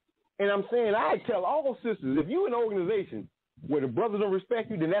 And I'm saying, I tell all sisters, if you're in an organization where the brothers don't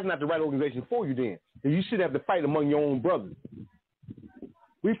respect you, then that's not the right organization for you then. And you should have to fight among your own brothers.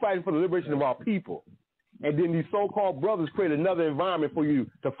 We're fighting for the liberation of our people. And then these so-called brothers create another environment for you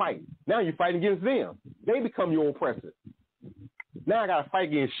to fight. Now you're fighting against them. They become your oppressor. Now I got to fight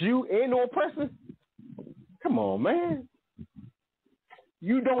against you and the oppressor? Come on, man.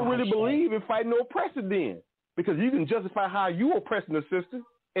 You don't really believe in fighting the oppressor then. Because you can justify how you oppressing the sister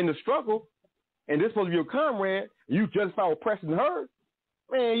in the struggle, and this supposed to be your comrade, you justify oppressing her.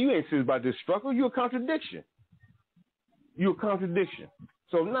 Man, you ain't serious about this struggle. You're a contradiction. You're a contradiction.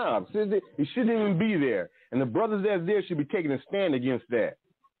 So it shouldn't even be there. And the brothers that's there should be taking a stand against that.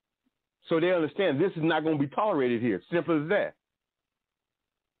 So they understand this is not going to be tolerated here. Simple as that.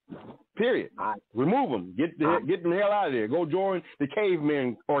 Period. Remove them. Get them the hell out of there. Go join the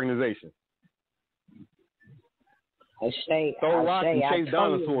caveman organization. Throw rocks and chase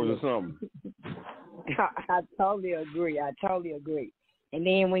dinosaurs or something. I totally agree. And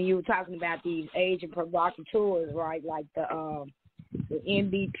then when you were talking about these Asian provocateurs, right, like the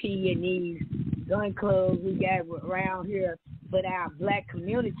NBP and these gun clubs we got around here, but our black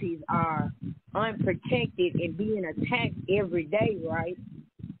communities are unprotected and being attacked every day, right?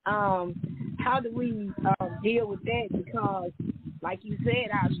 How do we deal with that? Because, like you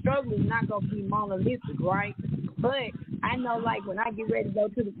said, our struggle is not going to be monolithic, right? But I know, like, when I get ready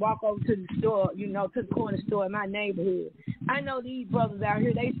to walk over to the store, to the corner store in my neighborhood, I know these brothers out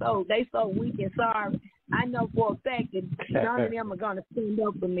here, they so weak and sorry. I know for a fact that none of them are going to stand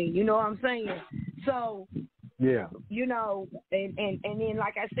up for me. You know what I'm saying? So, yeah. And then,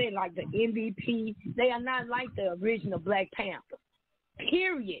 like I said, like the MVP, they are not like the original Black Panther,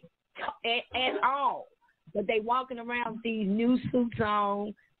 period, at all. But they walking around with these new suits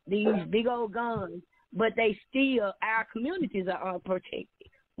on, these big old guns, but they still, our communities are unprotected.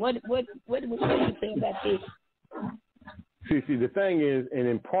 What do you say about this? See, the thing is, and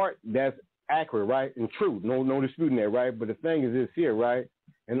in part, that's accurate, right, and true. No disputing that, right? But the thing is this here, right?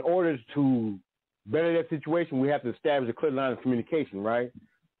 In order to better that situation, we have to establish a clear line of communication, right?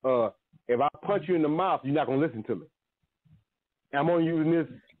 If I punch you in the mouth, you're not going to listen to me. I'm only using this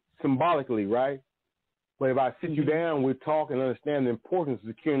symbolically, right? But if I sit you down, we talk and understand the importance of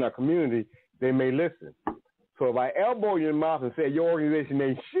securing our community, they may listen. So if I elbow you in the mouth and say your organization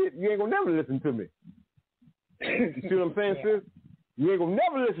ain't shit, you ain't going to never listen to me. You see what I'm saying, sis? You ain't going to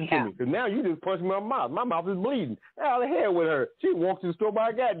never listen to me because now you just punched me in my mouth. My mouth is bleeding. How the hell with her? She walked to the store by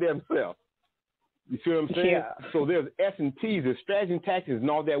her goddamn self. You see what I'm saying? Yeah. So there's S&Ts, there's strategy and tactics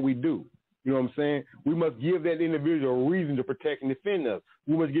and all that we do. You know what I'm saying? We must give that individual a reason to protect and defend us.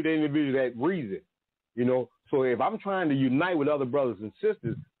 We must give that individual that reason. So if I'm trying to unite with other brothers and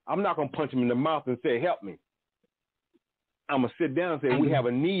sisters, I'm not going to punch them in the mouth and say, help me. I'm going to sit down and say, we have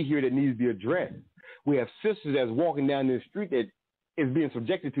a need here that needs to be addressed. We have sisters that's walking down the street that is being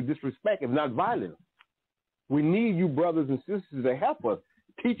subjected to disrespect, if not violence. We need you brothers and sisters to help us.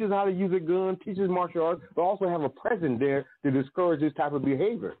 Teach us how to use a gun, teach us martial arts, but also have a presence there to discourage this type of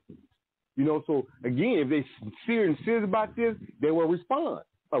behavior. So again, if they're sincere and serious about this, they will respond.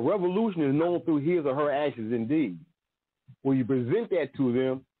 A revolution is known through his or her actions indeed. When you present that to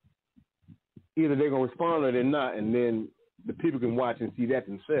them, either they're going to respond or they're not, and then the people can watch and see that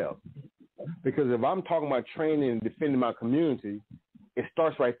themselves. Because if I'm talking about training and defending my community, it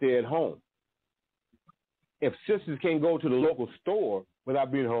starts right there at home. If sisters can't go to the local store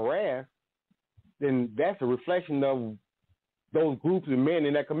without being harassed, then that's a reflection of those groups of men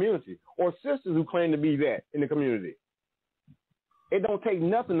in that community or sisters who claim to be that in the community. It don't take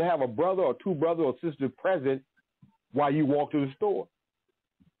nothing to have a brother or two brothers or sisters present while you walk to the store.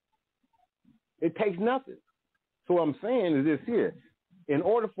 It takes nothing. So what I'm saying is this here. In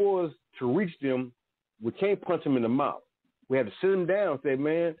order for us to reach them, we can't punch them in the mouth. We have to sit them down and say,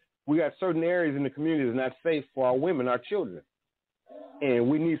 man, we got certain areas in the community that's not safe for our women, our children. And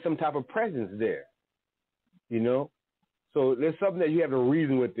we need some type of presence there, So there's something that you have to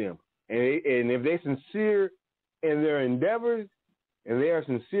reason with them. And if they're sincere in their endeavors and they are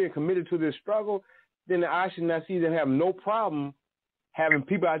sincere and committed to this struggle, then I should not see them have no problem having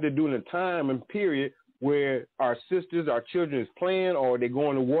people out there doing a time and period where our sisters, our children is playing or they're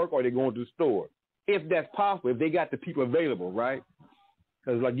going to work or they're going to the store. If that's possible, if they got the people available, right?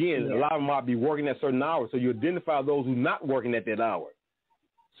 Because, again, a lot of them might be working at certain hours, so you identify those who not working at that hour.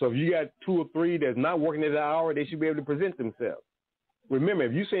 So if you got 2 or 3 that's not working at that hour, they should be able to present themselves. Remember,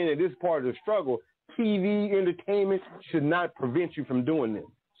 if you're saying that this is part of the struggle, TV, entertainment should not prevent you from doing this.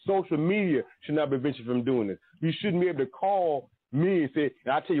 Social media should not prevent you from doing this. You shouldn't be able to call me and say,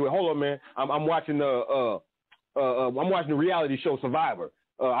 and I tell you what, hold on, man, I'm watching the reality show Survivor.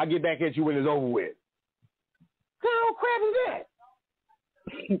 I'll get back at you when it's over with. What kind of crap is that?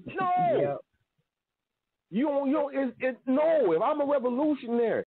 No. No, if I'm a revolutionary,